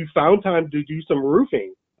 have you found time to do some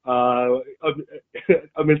roofing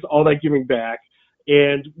amidst all that giving back?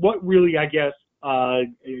 And what really, I guess,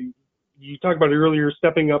 you talked about it earlier,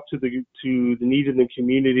 stepping up to the need in the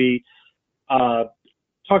community.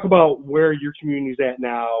 Talk about where your community's at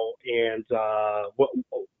now and what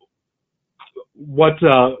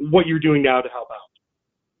you're doing now to help out.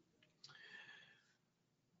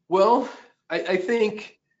 Well, I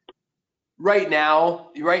think right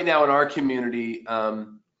now in our community,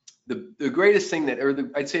 the greatest thing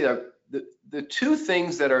I'd say the two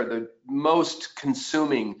things that are the most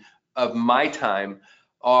consuming of my time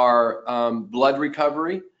are blood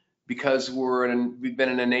recovery, because we've been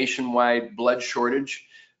in a nationwide blood shortage.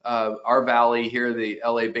 Our valley here, the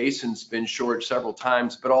LA Basin's been short several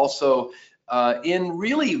times, but also in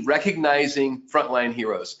really recognizing frontline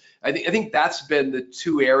heroes. I think that's been the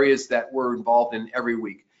two areas that we're involved in every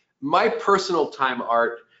week. My personal time,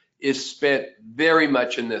 Art, is spent very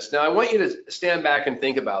much in this. Now, I want you to stand back and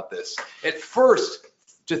think about this. At first,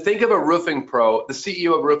 to think of a roofing pro, the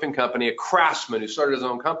CEO of a roofing company, a craftsman who started his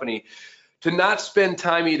own company, to not spend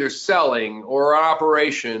time either selling or on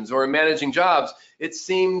operations or managing jobs, it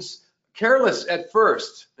seems careless at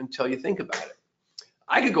first until you think about it.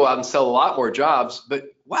 I could go out and sell a lot more jobs, but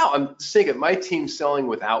wow, I'm just thinking my team's selling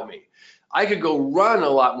without me. I could go run a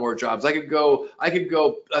lot more jobs. I could go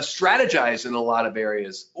strategize in a lot of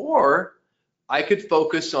areas, or I could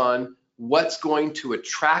focus on what's going to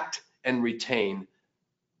attract and retain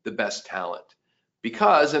the best talent.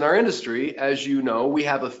 Because in our industry, as you know, we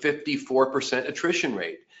have a 54% attrition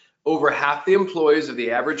rate. Over half the employees of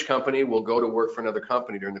the average company will go to work for another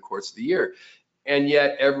company during the course of the year. And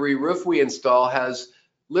yet every roof we install has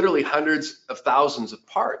literally hundreds of thousands of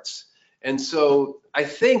parts. And so I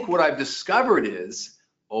think what I've discovered is,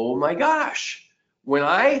 oh my gosh, when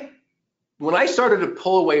I started to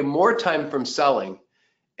pull away more time from selling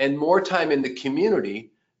and more time in the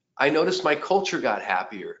community, I noticed my culture got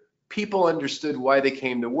happier. People understood why they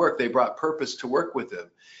came to work. They brought purpose to work with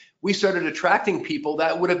them. We started attracting people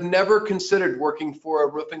that would have never considered working for a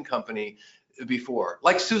roofing company before,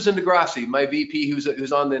 like Susan DeGrassi, my VP,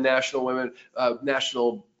 who's on the National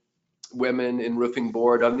Women in Roofing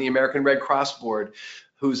board, on the American Red Cross board,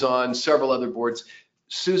 who's on several other boards.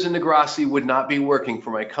 Susan DeGrassi would not be working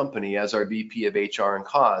for my company as our VP of HR and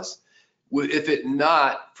Cause if it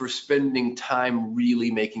not for spending time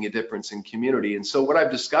really making a difference in community. And so what I've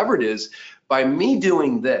discovered is, by me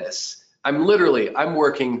doing this, I'm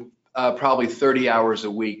working probably 30 hours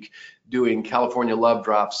a week doing California Love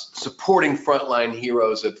Drops, supporting frontline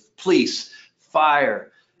heroes of police,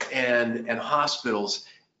 fire, and hospitals.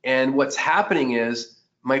 And what's happening is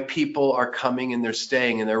my people are coming and they're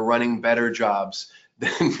staying and they're running better jobs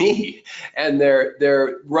than me, and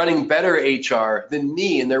they're running better HR than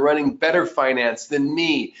me, and they're running better finance than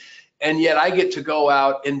me. And yet I get to go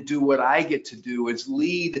out and do what I get to do, is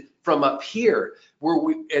lead from up here,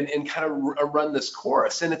 where and kind of run this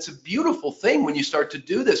chorus. And it's a beautiful thing when you start to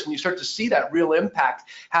do this, when you start to see that real impact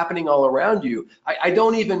happening all around you. I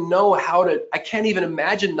don't even know I can't even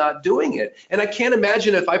imagine not doing it. And I can't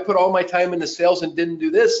imagine if I put all my time into sales and didn't do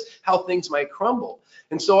this, how things might crumble.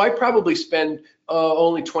 And so I probably spend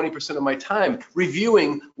only 20% of my time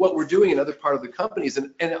reviewing what we're doing in other part of the companies,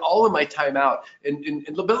 and all of my time out.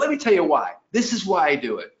 But let me tell you why. This is why I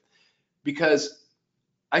do it. Because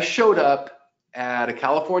I showed up at a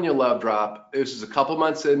California Love Drop. This was a couple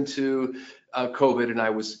months into COVID, and I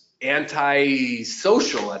was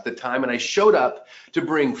anti-social at the time. And I showed up to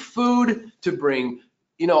bring food, to bring,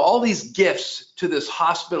 all these gifts to this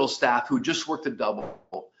hospital staff who just worked a double.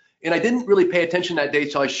 And I didn't really pay attention that day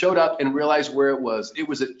until I showed up and realized where it was. It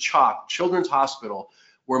was at CHOC, Children's Hospital,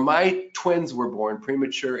 where my twins were born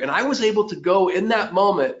premature. And I was able to go in that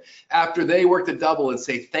moment after they worked a double and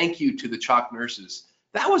say thank you to the CHOC nurses.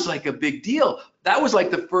 That was like a big deal. That was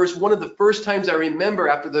like one of the first times I remember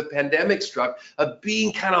after the pandemic struck of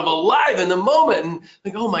being kind of alive in the moment and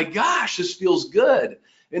like, oh my gosh, this feels good.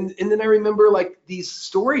 And then I remember like these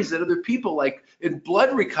stories that other people, like in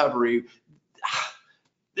blood recovery,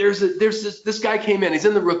 this guy came in, he's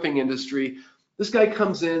in the roofing industry. This guy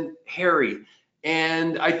comes in, Harry,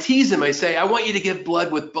 and I tease him. I say, I want you to give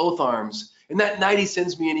blood with both arms. And that night he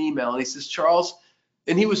sends me an email and he says, Charles,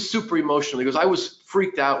 and he was super emotional. He goes, I was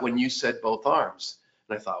freaked out when you said both arms.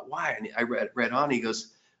 And I thought, why? And I read on, he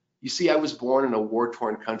goes, you see, I was born in a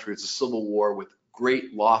war-torn country. It's a civil war with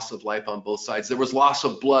great loss of life on both sides. There was loss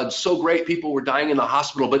of blood, so great people were dying in the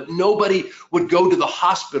hospital, but nobody would go to the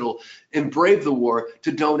hospital and brave the war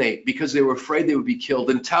to donate because they were afraid they would be killed,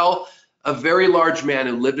 until a very large man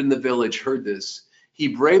who lived in the village heard this. He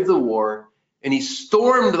braved the war and he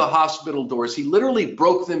stormed the hospital doors. He literally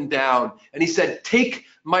broke them down and he said, take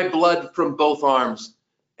my blood from both arms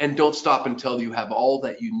and don't stop until you have all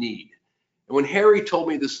that you need. And when Harry told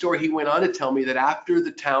me the story, he went on to tell me that after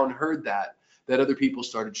the town heard that other people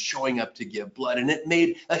started showing up to give blood, and it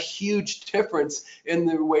made a huge difference in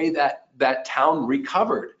the way that that town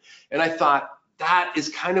recovered. And I thought, that is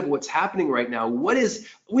kind of what's happening right now.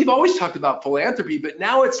 We've always talked about philanthropy, but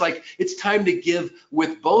now it's like it's time to give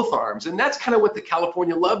with both arms. And that's kind of what the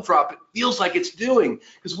California Love Drop, it feels like it's doing,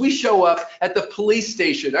 because we show up at the police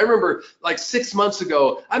station. I remember like 6 months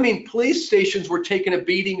ago, police stations were taking a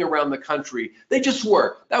beating around the country. They just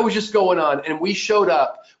were. That was just going on. And we showed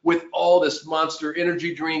up with all this Monster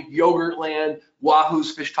energy drink, Yogurtland,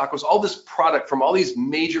 Wahoo's fish tacos, all this product from all these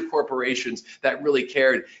major corporations that really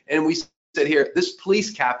cared. And we said, here, this police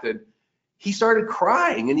captain, he started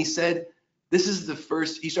crying, and he said, this is the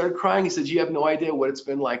first, he started crying. He said, you have no idea what it's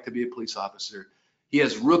been like to be a police officer. He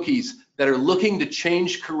has rookies that are looking to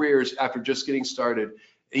change careers after just getting started. And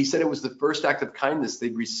he said it was the first act of kindness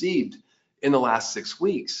they'd received in the last 6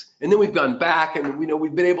 weeks. And then we've gone back, and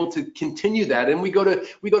we've been able to continue that. And we go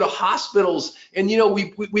to hospitals, and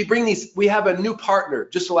we bring these, we have a new partner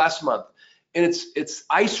just last month, and it's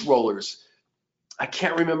ice rollers. I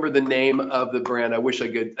can't remember the name of the brand. I wish I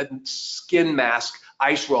could. Skin mask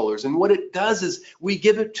ice rollers. And what it does is we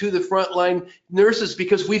give it to the frontline nurses,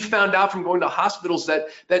 because we found out from going to hospitals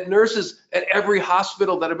that nurses at every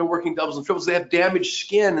hospital that have been working doubles and triples, they have damaged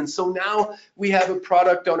skin. And so now we have a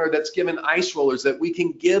product owner that's given ice rollers that we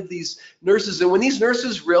can give these nurses. And when these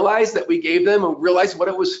nurses realized that we gave them and realized what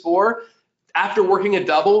it was for, after working a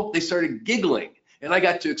double, they started giggling. And I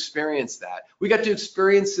got to experience that. We got to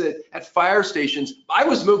experience it at fire stations. I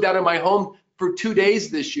was moved out of my home for 2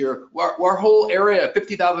 days this year. Our whole area,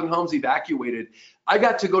 50,000 homes evacuated. I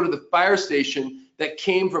got to go to the fire station that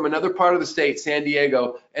came from another part of the state, San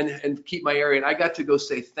Diego, and keep my area. And I got to go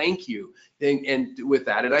say thank you and with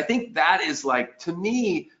that. And I think that is like, to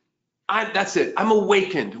me, that's it. I'm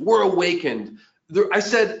awakened. We're awakened.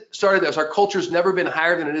 Started this. Our culture's never been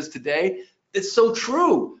higher than it is today. It's so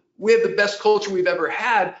true. We have the best culture we've ever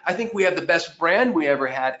had. I think we have the best brand we ever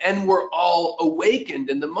had, and we're all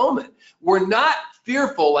awakened in the moment. We're not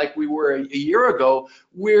fearful like we were a year ago.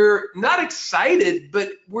 We're not excited,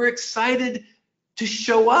 but we're excited to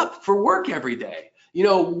show up for work every day.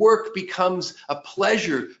 Work becomes a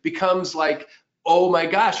pleasure, becomes like, oh my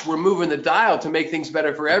gosh, we're moving the dial to make things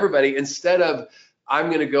better for everybody, instead of I'm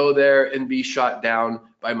going to go there and be shot down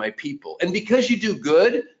by my people. And because you do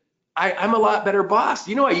good, I'm a lot better boss.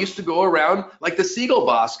 I used to go around like the Seagull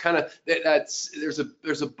boss, kind of.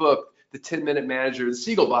 There's a book, The 10-Minute Manager, the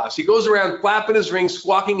Seagull boss. He goes around flapping his ring,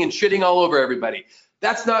 squawking and shitting all over everybody.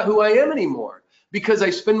 That's not who I am anymore, because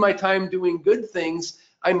I spend my time doing good things.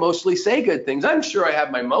 I mostly say good things. I'm sure I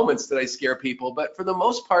have my moments that I scare people, but for the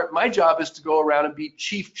most part, my job is to go around and be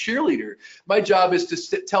chief cheerleader. My job is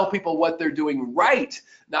to tell people what they're doing right,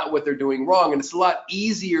 not what they're doing wrong. And it's a lot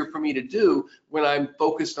easier for me to do when I'm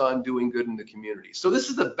focused on doing good in the community. So this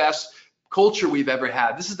is the best culture we've ever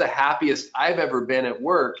had. This is the happiest I've ever been at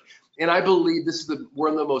work. And I believe this is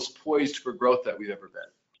one of the most poised for growth that we've ever been.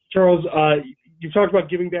 Charles, you've talked about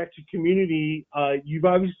giving back to community. You've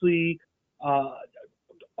obviously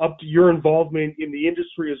upped your involvement in the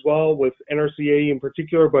industry as well, with NRCA in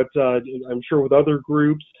particular, but I'm sure with other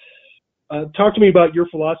groups. Talk to me about your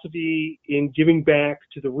philosophy in giving back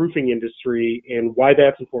to the roofing industry and why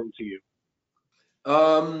that's important to you.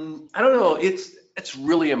 I don't know. It's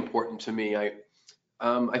really important to me.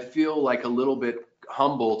 I feel like a little bit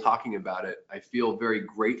humble talking about it. I feel very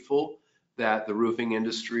grateful that the roofing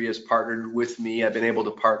industry has partnered with me. I've been able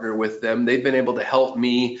to partner with them. They've been able to help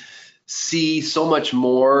me see so much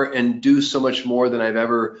more and do so much more than I've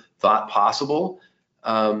ever thought possible.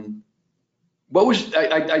 What was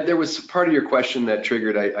there was part of your question that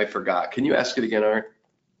triggered, I forgot. Can you ask it again, Art?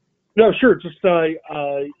 No, sure. Just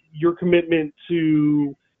your commitment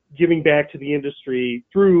to giving back to the industry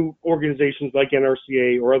through organizations like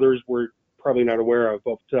NRCA or others we're probably not aware of.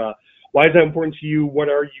 But why is that important to you? What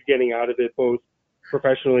are you getting out of it, both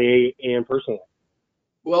professionally and personally?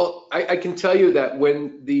 Well, I can tell you that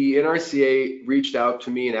when the NRCA reached out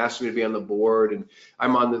to me and asked me to be on the board, and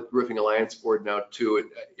I'm on the Roofing Alliance board now too,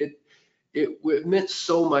 it meant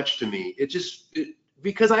so much to me.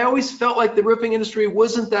 Because I always felt like the roofing industry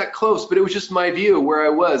wasn't that close, but it was just my view where I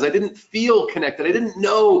was. I didn't feel connected. I didn't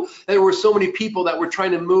know that there were so many people that were trying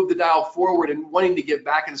to move the dial forward and wanting to give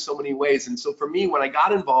back in so many ways. And so for me, when I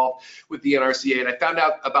got involved with the NRCA and I found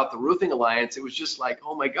out about the Roofing Alliance, it was just like,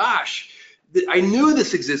 oh my gosh, I knew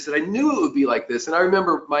this existed. I knew it would be like this. And I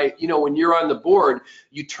remember when you're on the board,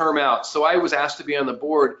 you term out. So I was asked to be on the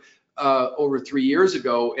board over 3 years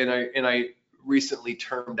ago, and I recently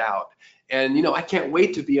termed out. And I can't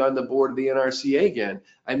wait to be on the board of the NRCA again.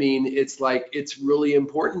 I mean, it's really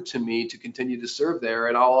important to me to continue to serve there,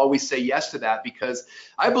 and I'll always say yes to that, because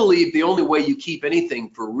I believe the only way you keep anything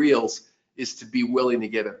for reals is to be willing to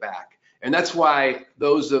give it back. And that's why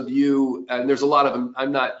those of you, and there's a lot of them,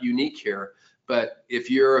 I'm not unique here, but if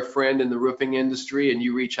you're a friend in the roofing industry and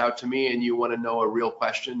you reach out to me and you want to know a real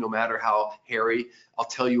question, no matter how hairy, I'll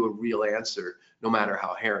tell you a real answer, no matter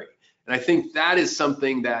how hairy. And I think that is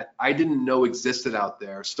something that I didn't know existed out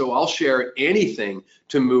there. So I'll share anything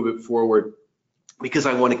to move it forward because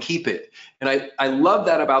I want to keep it. And I love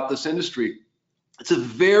that about this industry. It's a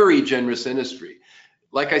very generous industry.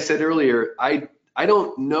 Like I said earlier, I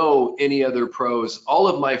don't know any other pros. All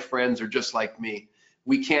of my friends are just like me.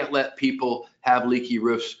 We can't let people have leaky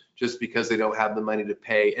roofs just because they don't have the money to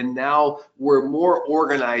pay. And now we're more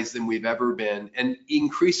organized than we've ever been, and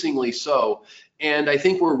increasingly so. And I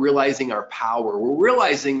think we're realizing our power. We're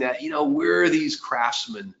realizing that, we're these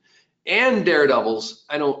craftsmen and daredevils.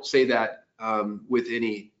 I don't say that with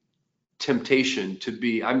any temptation to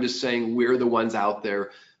be. I'm just saying we're the ones out there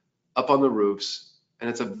up on the roofs, and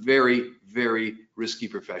it's a very, very risky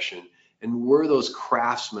profession. And we're those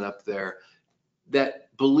craftsmen up there that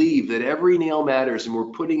believe that every nail matters, and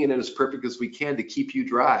we're putting it in as perfect as we can to keep you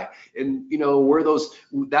dry. And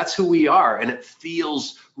that's who we are, and it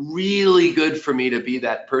feels really good for me to be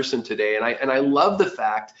that person today. And I love the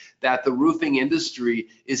fact that the roofing industry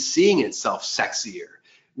is seeing itself sexier.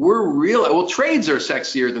 Trades are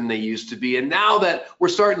sexier than they used to be, and now that we're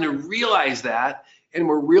starting to realize that, and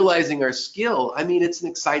we're realizing our skill, I mean, it's an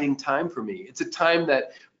exciting time for me. It's a time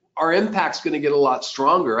that our impact's going to get a lot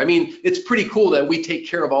stronger. I mean, it's pretty cool that we take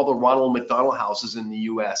care of all the Ronald McDonald houses in the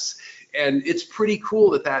U.S. And it's pretty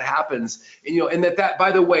cool that happens. And and that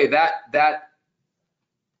by the way, that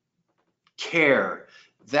care,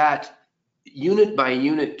 that unit by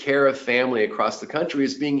unit care of family across the country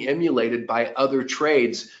is being emulated by other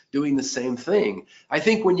trades doing the same thing. I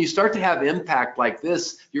think when you start to have impact like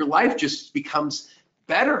this, your life just becomes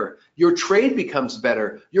better. Your trade becomes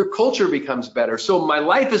better. Your culture becomes better. So my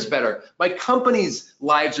life is better. My company's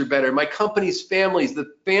lives are better. My company's families,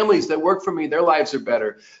 the families that work for me, their lives are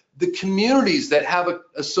better. The communities that have an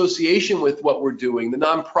association with what we're doing, the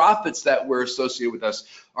nonprofits that were associated with us,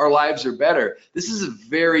 our lives are better. This is a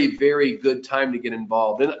very, very good time to get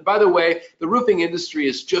involved. And by the way, the roofing industry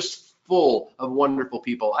is just full of wonderful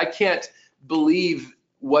people. I can't believe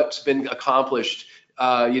what's been accomplished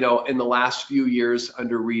in the last few years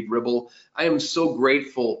under Reed Ribble. I am so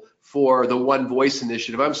grateful for the One Voice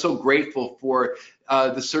initiative. I'm so grateful for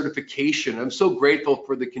the certification. I'm so grateful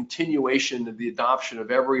for the continuation of the adoption of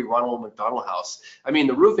every Ronald McDonald House. I mean,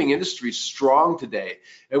 the roofing industry is strong today,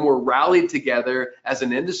 and we're rallied together as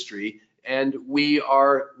an industry, and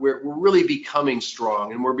we're really becoming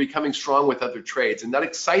strong, and we're becoming strong with other trades. And that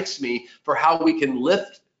excites me for how we can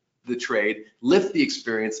lift the trade, lift the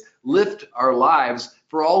experience, lift our lives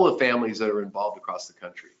for all the families that are involved across the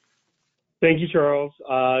country. Thank you, Charles.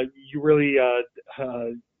 You really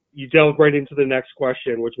you delved right into the next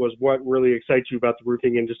question, which was what really excites you about the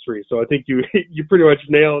roofing industry. So I think you you pretty much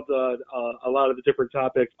nailed a lot of the different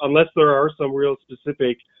topics, unless there are some real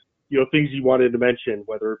specific, things you wanted to mention,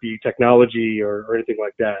 whether it be technology or anything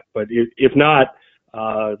like that. But if not,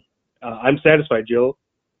 I'm satisfied, Jill.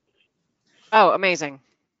 Oh, amazing.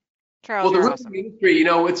 Charles, well, the roofing awesome. industry,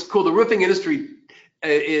 it's cool. The roofing industry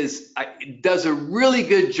does a really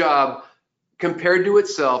good job compared to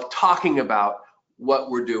itself talking about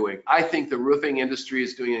what we're doing. I think the roofing industry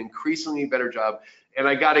is doing an increasingly better job, and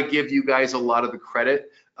I got to give you guys a lot of the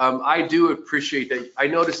credit. I do appreciate that. I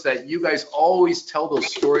noticed that you guys always tell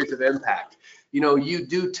those stories of impact. You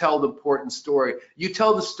do tell the important story. You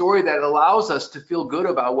tell the story that allows us to feel good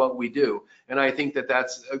about what we do. And I think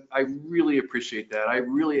I really appreciate that. I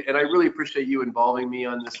really appreciate you involving me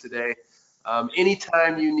on this today.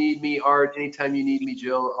 Anytime you need me, Art, anytime you need me,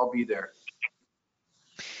 Jill, I'll be there.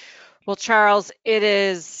 Well, Charles,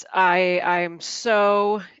 I'm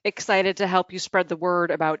so excited to help you spread the word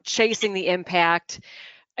about chasing the impact.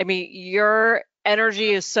 I mean, your energy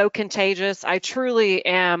is so contagious. I truly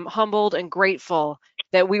am humbled and grateful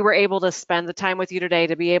that we were able to spend the time with you today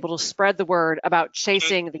to be able to spread the word about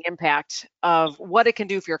chasing the impact of what it can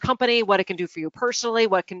do for your company, what it can do for you personally,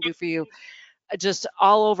 what it can do for you just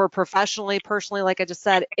all over professionally, personally. Like I just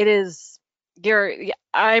said,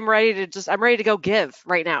 I'm ready to go give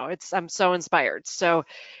right now. I'm so inspired. So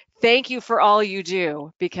thank you for all you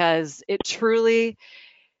do, because it truly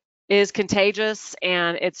is contagious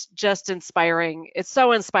and it's just inspiring. It's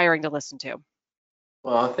so inspiring to listen to.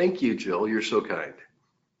 Well, thank you, Jill. You're so kind.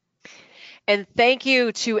 And thank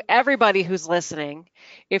you to everybody who's listening.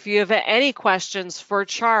 If you have any questions for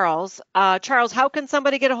Charles, how can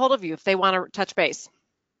somebody get a hold of you if they want to touch base?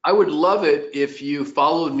 I would love it if you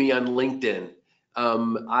followed me on LinkedIn.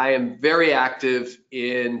 I am very active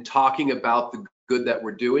in talking about the good that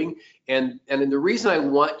we're doing. And the reason I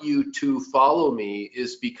want you to follow me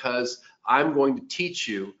is because I'm going to teach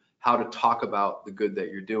you how to talk about the good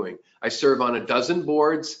that you're doing. I serve on a dozen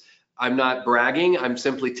boards. I'm not bragging. I'm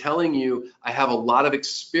simply telling you I have a lot of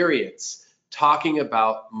experience talking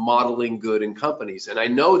about modeling good in companies. And I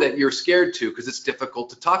know that you're scared to, because it's difficult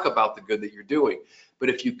to talk about the good that you're doing. But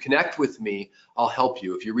if you connect with me, I'll help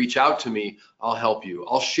you. If you reach out to me, I'll help you.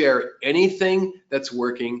 I'll share anything that's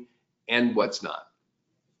working and what's not.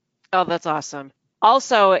 Oh, that's awesome.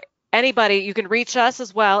 Also, anybody, you can reach us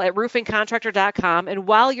as well at roofingcontractor.com. And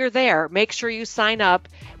while you're there, make sure you sign up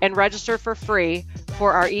and register for free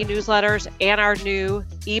for our e-newsletters and our new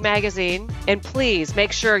e-magazine. And please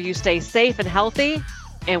make sure you stay safe and healthy.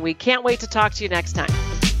 And we can't wait to talk to you next time.